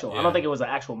TV special. Yeah. I don't think it was an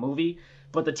actual movie,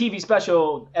 but the TV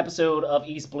special episode of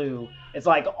East Blue, it's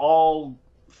like all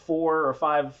 4 or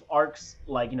 5 arcs,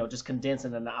 like, just condensed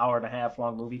in an hour and a half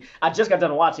long movie. I just got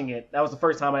done watching it. That was the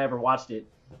first time I ever watched it,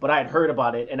 but I had heard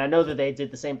about it, and I know that they did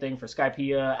the same thing for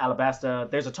Skypiea, Alabasta.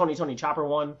 There's a Tony Chopper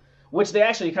one, which they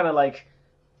actually kind of like,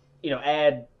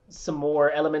 add some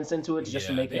more elements into it just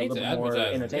to make it a little bit more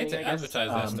entertaining. They need to advertise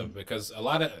that stuff, because a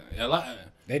lot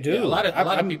they do. A lot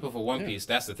of people for One Piece.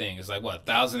 That's the thing. It's like, what,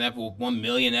 1,000 episodes, 1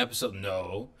 million episodes?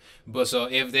 No, but so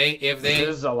if they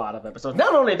there's a lot of episodes.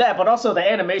 Not only that, but also the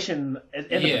animation in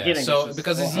the beginning. So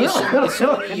because it's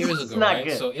so many years ago, right?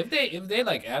 Good. So if they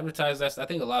like advertise that, I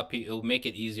think a lot of people, it'll make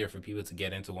it easier for people to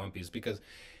get into One Piece, because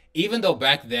even though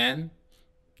back then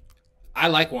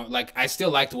I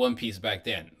still liked One Piece back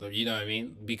then. You know what I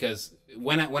mean? Because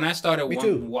when I started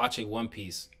watching One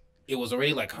Piece, it was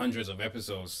already like hundreds of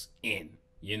episodes in.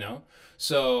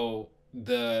 So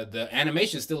the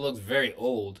animation still looks very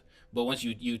old, but once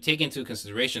you take into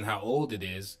consideration how old it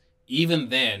is, even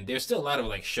then there's still a lot of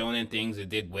like shonen things that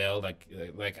did well.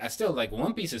 Like I still like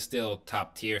One Piece is still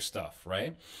top tier stuff,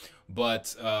 right?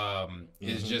 But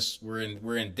it's just we're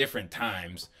in different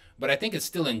times. But I think it's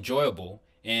still enjoyable.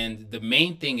 And the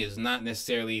main thing is not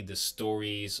necessarily the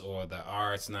stories or the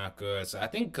art's not good. So I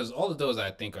think, because all of those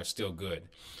I think are still good.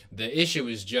 The issue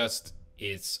is just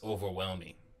it's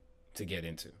overwhelming to get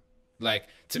into. Like,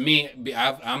 to me,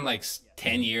 I'm like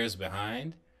 10 years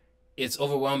behind. It's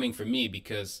overwhelming for me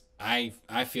because I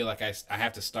feel like I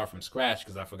have to start from scratch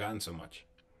because I've forgotten so much.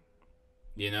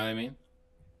 You know what I mean?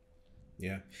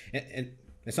 Yeah, and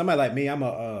somebody like me, I'm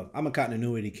a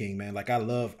continuity king, man. Like I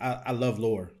love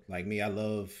lore. Like me, I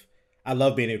love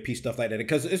being able to piece stuff like that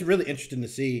because it's really interesting to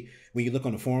see when you look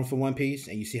on the forum for One Piece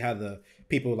and you see how the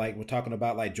people like were talking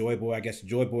about like Joy Boy. I guess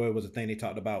Joy Boy was a thing they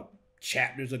talked about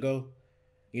chapters ago.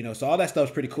 You know, so all that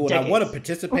stuff's pretty cool. And I want to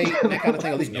participate in that kind of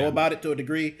thing, at least know about it to a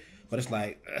degree. But it's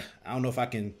like I don't know if I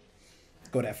can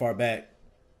go that far back.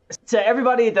 To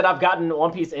everybody that I've gotten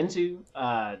One Piece into,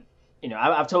 you know,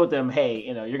 I've told them, hey,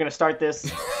 you know, you're gonna start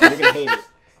this, you're gonna hate it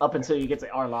up until you get to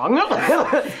Arlong.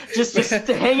 just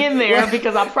hang in there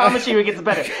because I promise you it gets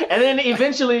better. And then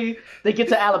eventually they get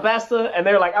to Alabasta and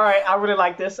they're like, all right, I really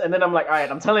like this. And then I'm like, all right,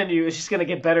 I'm telling you, it's just gonna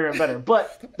get better and better.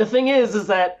 But the thing is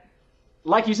that,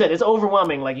 like you said, it's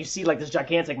overwhelming. Like you see like this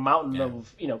gigantic mountain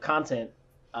of, you know, content.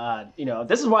 You know,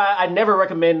 this is why I never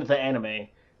recommend the anime.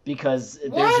 Because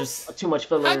there's just too much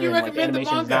filler and like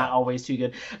animation's not always too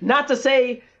good. Not to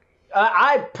say,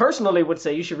 I personally would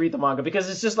say you should read the manga because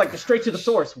it's just like straight to the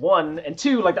source. 1 and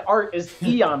 2, like the art is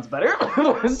eons better.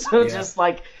 So just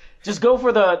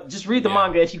read the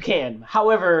manga if you can.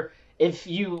 However, if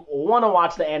you want to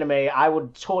watch the anime, I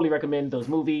would totally recommend those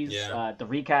movies, the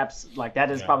recaps. Like that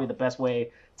is probably the best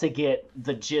way to get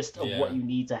the gist of what you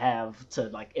need to have to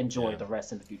like enjoy the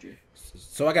rest in the future.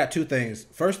 So I got two things.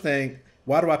 First thing.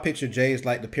 Why do I picture Jay as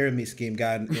like the pyramid scheme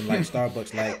guy in like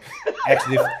Starbucks? Like,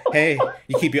 actually, hey,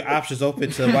 you keep your options open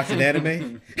to watch an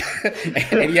anime,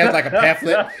 and he has like a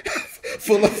pamphlet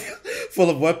full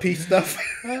of One Piece stuff.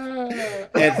 And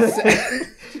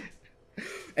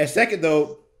second,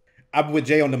 though, I'm with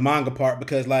Jay on the manga part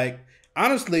because, like,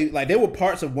 honestly, like there were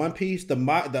parts of One Piece.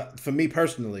 For me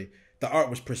personally, the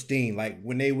art was pristine. Like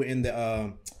when they were in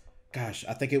the, I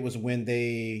think it was when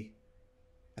they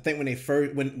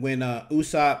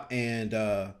Usopp and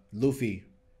Luffy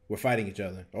were fighting each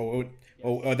other, or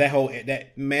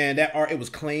that art, it was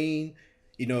clean.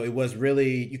 You know, it was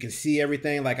really, you can see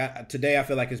everything. Like today, I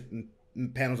feel like his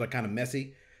panels are kind of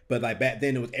messy, but like back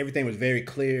then, everything was very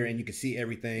clear and you could see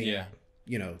everything. Yeah,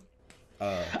 you know,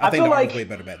 I think the art was way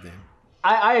better back then.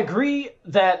 I agree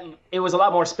that it was a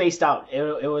lot more spaced out.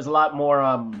 It was a lot more,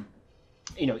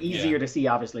 you know, easier to see,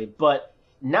 obviously. But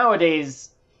nowadays,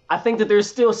 I think that there's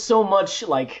still so much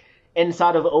like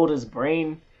inside of Oda's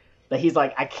brain that he's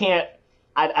like,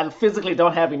 I physically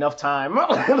don't have enough time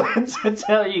to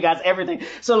tell you guys everything.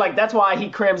 So like that's why he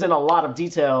crams in a lot of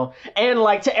detail. And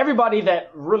like to everybody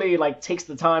that really like takes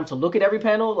the time to look at every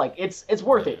panel, like it's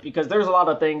worth it because there's a lot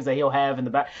of things that he'll have in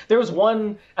the back. There was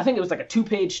one, I think it was like a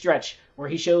 2-page stretch where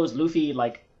he shows Luffy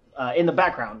like in the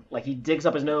background, like he digs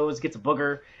up his nose, gets a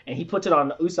booger, and he puts it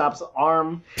on Usopp's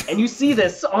arm, and you see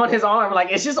this on his arm.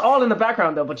 Like it's just all in the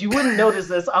background though, but you wouldn't notice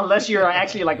this unless you're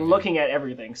actually like looking at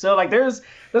everything. So like there's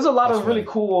a lot of really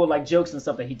cool like jokes and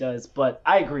stuff that he does. But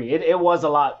I agree, it was a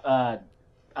lot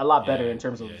better in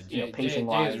terms of pacing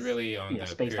wise. Jay's really on the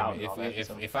spaced out.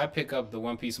 If I pick up the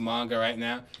One Piece manga right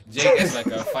now, Jay gets like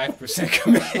a 5%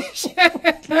 commission.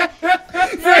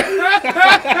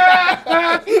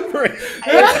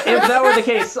 if that were the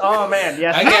case, oh man,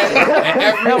 yes,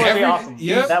 that would be awesome.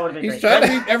 Yep. That would have been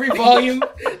great. Every volume,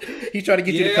 he's trying to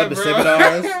get you to come to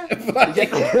seminars.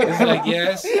 It's like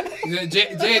yes,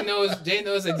 Jay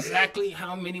knows exactly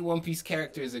how many One Piece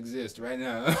characters exist right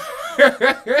now.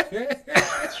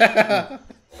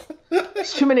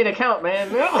 It's too many to count, man.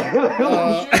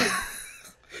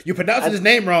 You pronouncing his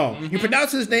name wrong. You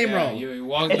pronouncing his name wrong. You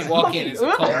walk in, it's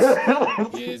a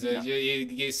cult.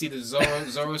 You see the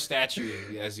Zoro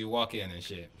statue as you walk in and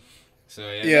shit. So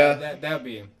that'd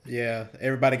be him. Yeah,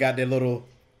 everybody got their little.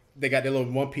 They got their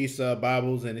little One Piece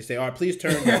Bibles, and they say, "All right, please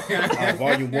turn to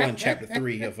Volume 1, Chapter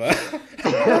 3 of."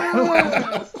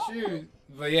 Shoot,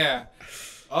 but yeah,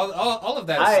 all of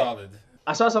that is solid.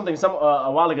 I saw something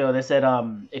a while ago that said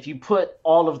if you put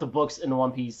all of the books in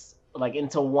One Piece like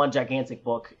into one gigantic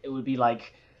book, it would be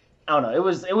like, I don't know, it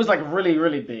was like really,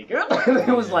 really big.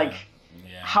 It was like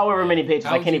however many pages.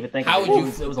 I can't even think of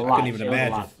it. It was a lot. I couldn't even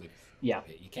imagine. Yeah.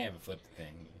 You can't even flip the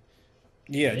thing.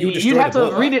 Yeah, you'd have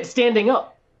to read it standing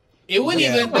up. It wouldn't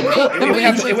even.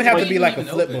 It would have to be like a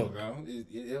flip book, bro.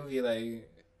 It would be like.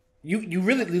 You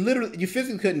really, literally, you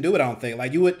physically couldn't do it. I don't think.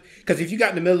 Like you would, because if you got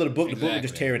in the middle of the book, the book would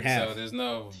just tear in half. So there's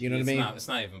no, you know what I mean? It's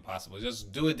not even possible.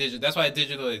 Just do it digital. That's why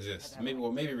digital exists.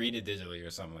 Maybe read it digitally or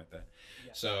something like that.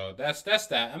 So that's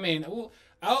that. I mean,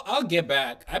 I'll get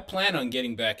back. I plan on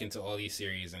getting back into all these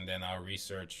series, and then I'll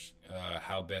research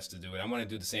how best to do it. I want to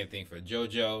do the same thing for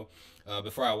JoJo.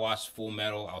 Before I watched Full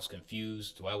Metal, I was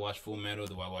confused. Do I watch Full Metal?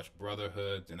 Do I watch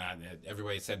Brotherhood? And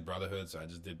everybody said Brotherhood, so I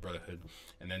just did Brotherhood,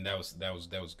 and then that was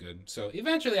good. So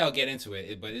eventually I'll get into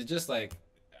it, but it's just like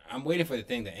I'm waiting for the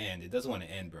thing to end. It doesn't want to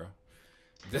end, bro.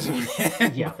 It doesn't want to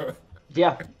end, Yeah. bro.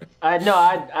 Yeah,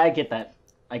 I get that.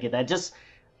 I get that. Just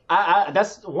I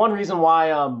that's one reason why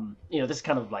this is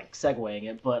kind of like segueing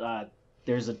it, but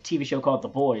there's a TV show called The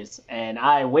Boys, and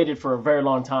I waited for a very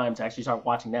long time to actually start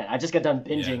watching that. I just got done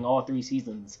binging all 3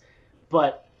 seasons,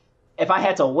 but if I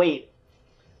had to wait,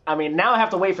 I mean, now I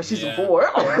have to wait for season 4.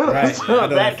 Right. So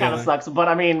that kind of sucks. But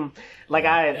I mean, like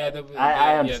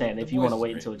I understand The if you want to Boys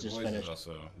wait is until great. it just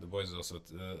The Boys finished. The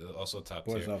Boys is also top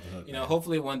Boys tier. off the hook, You know, man.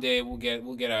 hopefully one day we'll get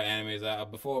our animes.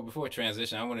 Before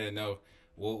transition, I wanted to know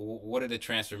what are the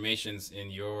transformations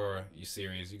in your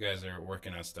series? You guys are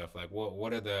working on stuff like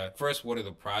what are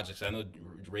the projects? I know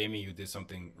Raymond, you did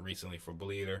something recently for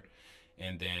Bully Eater,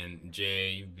 and then Jay,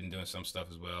 you've been doing some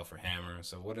stuff as well for Hammer.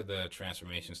 So what are the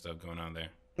transformation stuff going on there?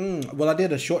 Well, I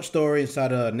did a short story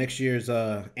inside of next year's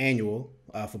annual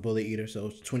for Bully Eater, so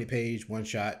it's 20-page, one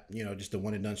shot, just a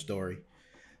one and done story.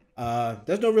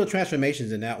 There's no real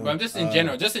transformations in that one. But just in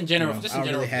general, I don't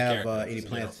really have any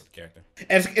plans. Character.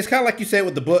 And it's kind of like you said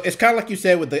with the book. It's kind of like you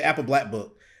said with the Apple Black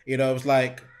book. It was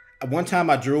like one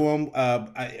time I drew him.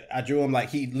 I drew him like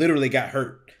he literally got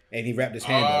hurt and he wrapped his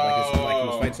hand up like he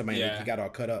was fighting somebody. And he got all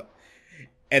cut up.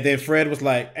 And then Fred was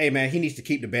like, "Hey man, he needs to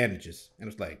keep the bandages." And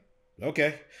it's like,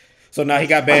 okay. So now he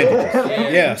got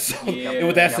bandages. It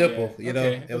was that simple.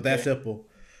 It was that simple.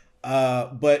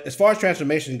 But as far as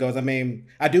transformation goes, I mean,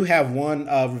 I do have one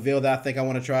reveal that I think I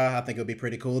want to try. I think it'll be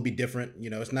pretty cool. It'll be different.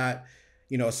 It's not,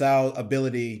 Sal's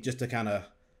ability just to kind of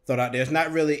throw it out there. It's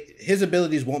not really, his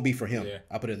abilities won't be for him. Yeah.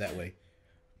 I'll put it that way.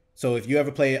 So if you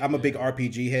ever play, I'm a big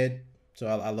RPG head. So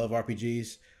I love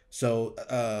RPGs. So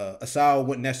Asal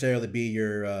wouldn't necessarily be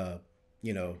your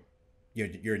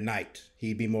knight.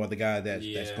 He'd be more the guy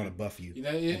that's going to buff you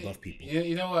and buff people.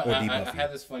 You know what? Or I debuff you.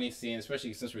 had this funny scene,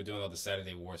 especially since we're doing all the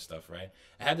Saturday War stuff, right?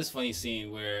 I had this funny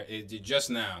scene where just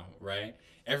now, right?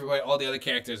 Everybody, all the other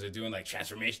characters are doing like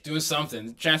transformation, doing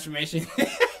something. Transformation.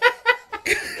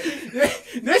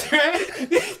 That's right.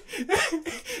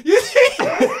 You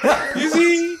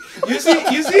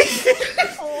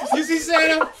see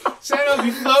Sano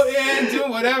be floating, doing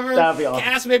whatever. That'd be awesome.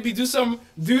 Cass maybe do some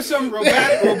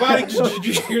robotic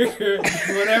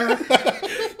whatever.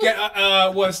 Get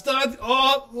stud,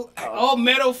 all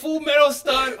metal, full metal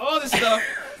stud, all this stuff.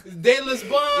 Dayless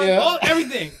bond,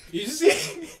 everything. You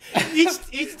see,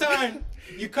 each time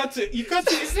you cut to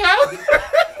yourself.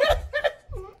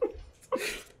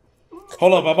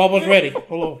 Hold up, I'm almost ready.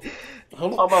 Hold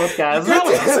on. Almost, guys.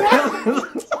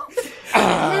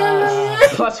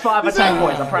 +5 attack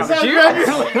points, I promise you.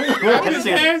 His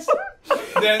hands.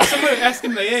 Then someone asked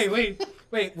him like, "Hey, wait,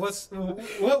 what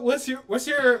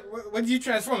do you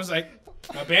transform?" It's like,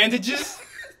 my bandages.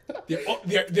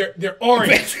 They're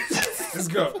orange. Let's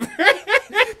go.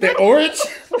 They're orange.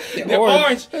 They're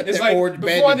orange. It's They're like orange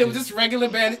before bandages. they were just regular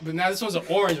bandage, but now this one's an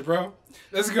orange, bro.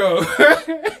 Let's go.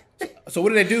 So what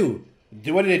do they do?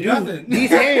 What do they do? Nothing. These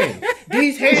hands.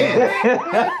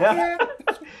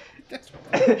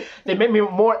 They make me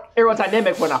more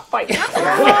aerodynamic when I fight.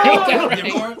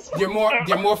 They're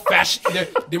more fashion.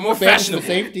 They're more fashionable.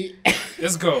 Safety.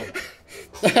 Let's go.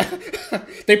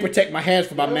 They protect my hands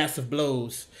from my massive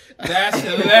blows. That's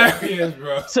hilarious,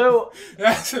 bro. So,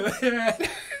 That's hilarious.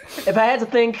 if I had to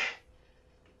think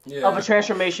of a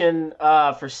transformation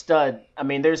for Stud, I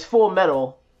mean, there's Full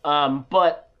Metal,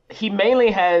 but he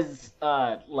mainly has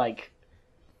like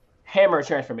hammer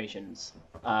transformations.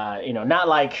 Not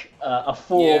like a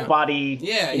full body.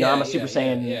 I'm a Super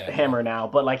Saiyan hammer now,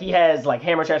 but like he has like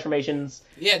hammer transformations.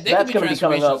 Yeah, so they that's could be going to be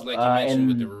coming up, transformations like you mentioned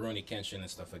with and the Rurouni Kenshin and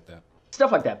stuff like that.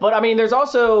 stuff like that. But I mean, there's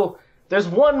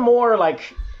one more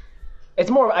like, it's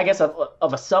more I guess of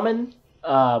a summon.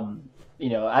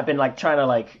 I've been like trying to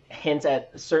like hint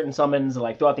at certain summons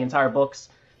like throughout the entire books.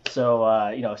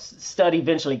 So Stud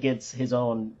eventually gets his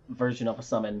own version of a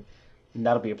summon, and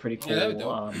that'll be a pretty cool that'd be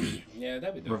dope.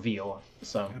 reveal.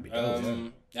 So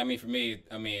I mean, for me,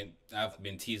 I've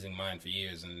been teasing mine for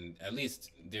years, and at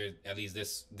least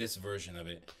this version of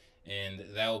it, and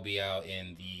that will be out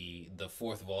in the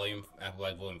 4th volume, Apple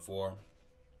Black Volume 4,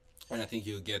 and I think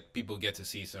people get to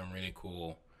see some really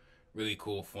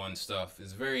cool, fun stuff.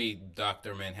 It's very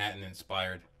Dr. Manhattan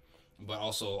inspired, but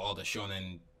also all the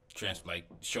shonen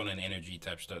shonen energy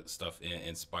type stuff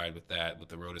inspired with that, with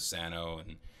the Roda Sano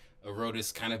and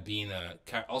Arotis kind of being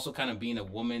a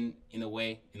woman in a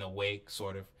way,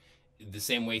 sort of the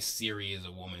same way Siri is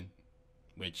a woman,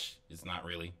 which is not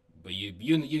really, but you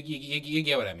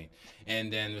get what I mean.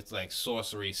 And then it's like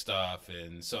sorcery stuff,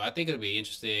 and so I think it'll be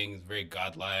interesting. It's very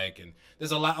godlike, and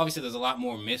there's a lot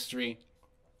more mystery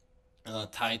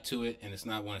tied to it, and it's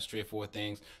not one of straightforward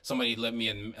things. Somebody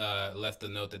left a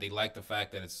note that they like the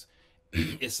fact that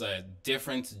it's a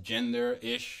different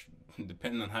gender-ish,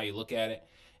 depending on how you look at it,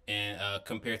 and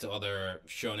compared to other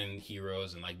shonen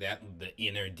heroes and like that, the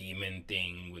inner demon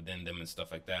thing within them and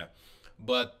stuff like that.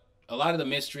 But a lot of the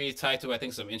mystery tied to, I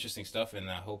think, some interesting stuff, and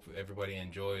I hope everybody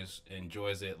enjoys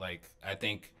it. Like, I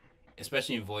think,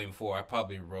 especially in Volume 4, I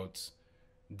probably wrote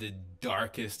the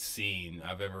darkest scene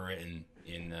I've ever written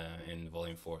in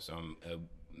Volume 4, so I'm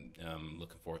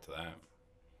looking forward to that.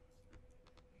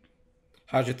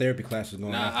 How's your therapy classes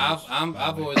going?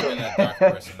 I've always been a dark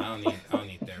person. I don't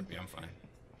need therapy. I'm fine.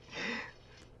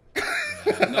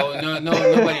 No,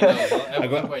 nobody knows.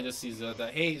 Everybody just sees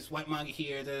hey, it's Whyt Manga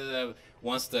here.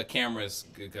 Once the cameras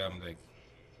come, like,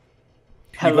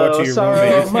 hello,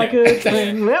 sorrow, my good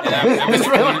friend. I'm in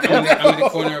the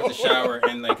corner of the shower,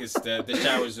 and like it's the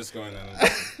shower's just going on.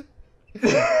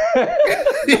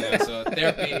 So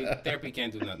therapy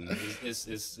can't do nothing.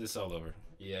 It's all over.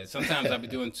 Yeah, sometimes I'll be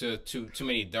doing too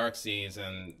many dark scenes,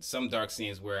 and some dark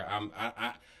scenes where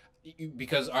I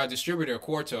because our distributor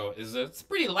Quarto is a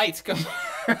pretty light company.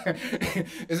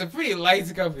 It's a pretty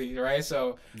light company, right?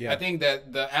 So yeah. I think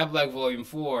that the Black Volume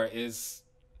 4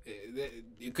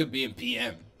 it could be in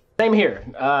PM. Same here.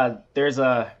 There's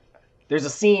a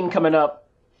scene coming up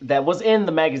that was in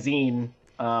the magazine.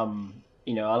 A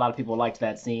lot of people liked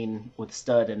that scene with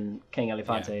Stud and King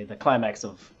Elefante, the climax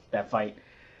of that fight.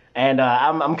 And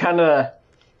I'm kind of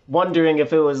wondering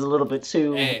if it was a little bit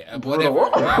too brutal.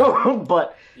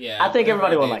 But yeah, I think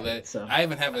everybody will like it. So I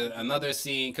even have another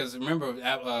scene, because remember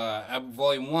at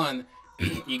Volume 1,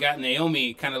 you got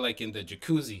Naomi kind of like in the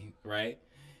jacuzzi, right?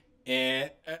 And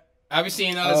obviously,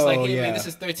 it's like, hey, man, this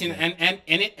is 13, and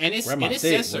it's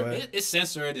censored. It's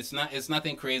censored. It's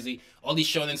nothing crazy. All these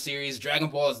shonen series, Dragon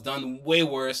Ball has done way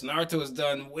worse. Naruto has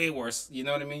done way worse. You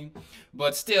know what I mean?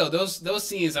 But still, those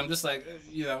scenes, I'm just like,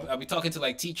 I'll be talking to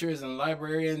like teachers and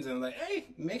librarians, and like, hey,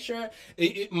 make sure.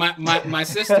 My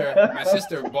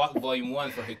sister bought Volume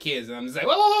 1 for her kids, and I'm just like,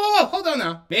 whoa, hold on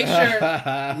now. Make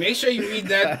sure you read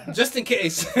that just in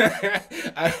case.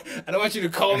 I don't want you to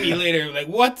call me later like,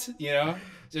 what?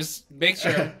 Just make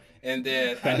sure. And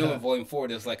then I know in Volume 4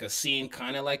 there's like a scene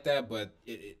kind of like that, but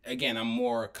again, I'm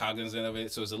more cognizant of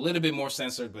it, so it's a little bit more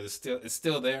censored, but it's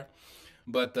still there.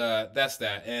 But that's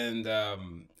that. And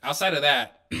outside of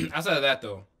that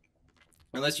though,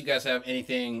 unless you guys have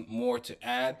anything more to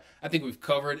add, I think we've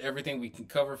covered everything we can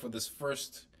cover for the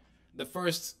first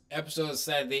episode of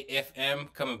Saturday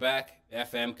FM coming back.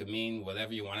 FM could mean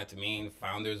whatever you want it to mean.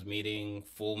 Founders meeting,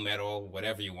 Full Metal,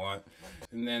 whatever you want.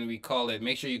 And then we call it.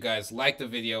 Make sure you guys like the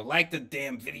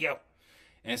damn video,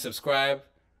 and subscribe.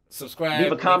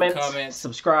 Leave a comment.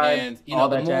 Subscribe. And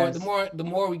the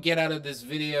more we get out of this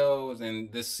video and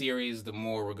this series, the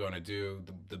more we're gonna do.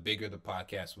 The bigger the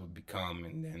podcast will become.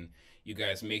 And then you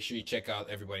guys make sure you check out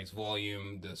everybody's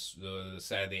volume. The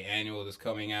Saturday annual that's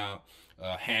coming out.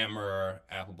 Hammer,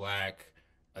 Apple Black,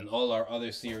 and all our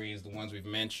other series, the ones we've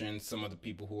mentioned, some of the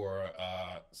people who are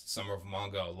Summer of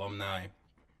Manga alumni.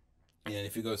 And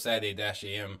if you go to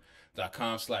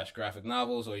saturday-am.com/graphic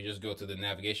novels, or you just go to the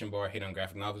navigation bar, hit on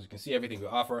graphic novels, you can see everything we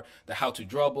offer. The how to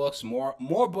draw books, more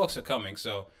books are coming.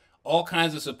 So all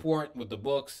kinds of support with the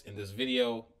books in this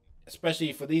video,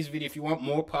 especially for these videos. If you want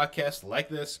more podcasts like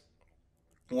this,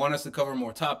 want us to cover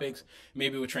more topics,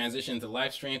 maybe we'll transition to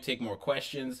live stream, take more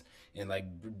questions, and like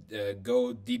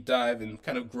go deep dive and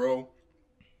kind of grow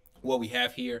what we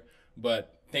have here.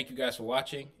 But thank you guys for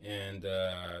watching, and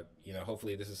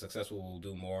hopefully this is successful. We'll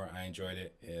do more. I enjoyed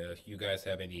it. If you guys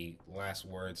have any last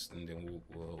words, and then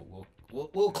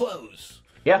we'll close.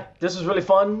 Yeah, this was really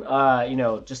fun.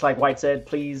 Just like Whyt said,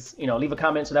 please leave a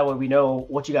comment so that way we know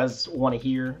what you guys want to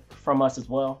hear from us as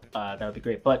well. That would be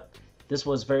great. But this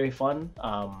was very fun.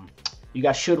 You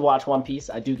guys should watch One Piece.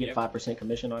 I do get 5%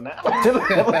 commission on that.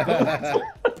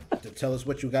 Tell us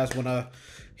what you guys want to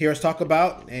hear us talk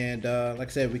about. And like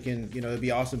I said, we can, it'd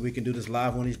be awesome if we can do this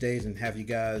live one of these days and have you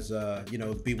guys,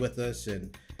 be with us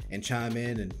and chime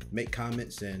in and make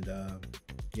comments and, and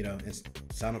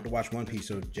sign up to watch One Piece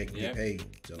so Jake can get paid.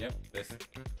 So. Yep.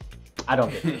 I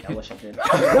don't get paid. I wish I did.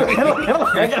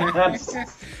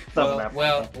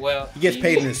 Well. He gets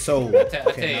paid in his soul.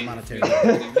 Okay, not monetary.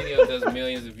 The video does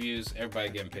millions of views. Everybody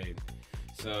getting paid.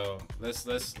 So let's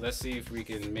see if we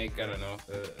can make, I don't know,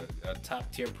 a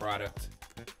top tier product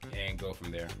and go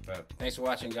from there. But thanks for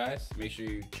watching, guys. Make sure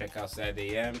you check out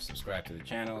Saturday AM, subscribe to the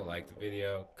channel, like the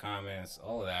video, comments,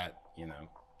 all of that.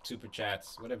 Super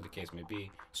chats, whatever the case may be,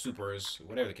 supers,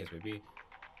 whatever the case may be,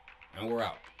 and we're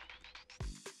out.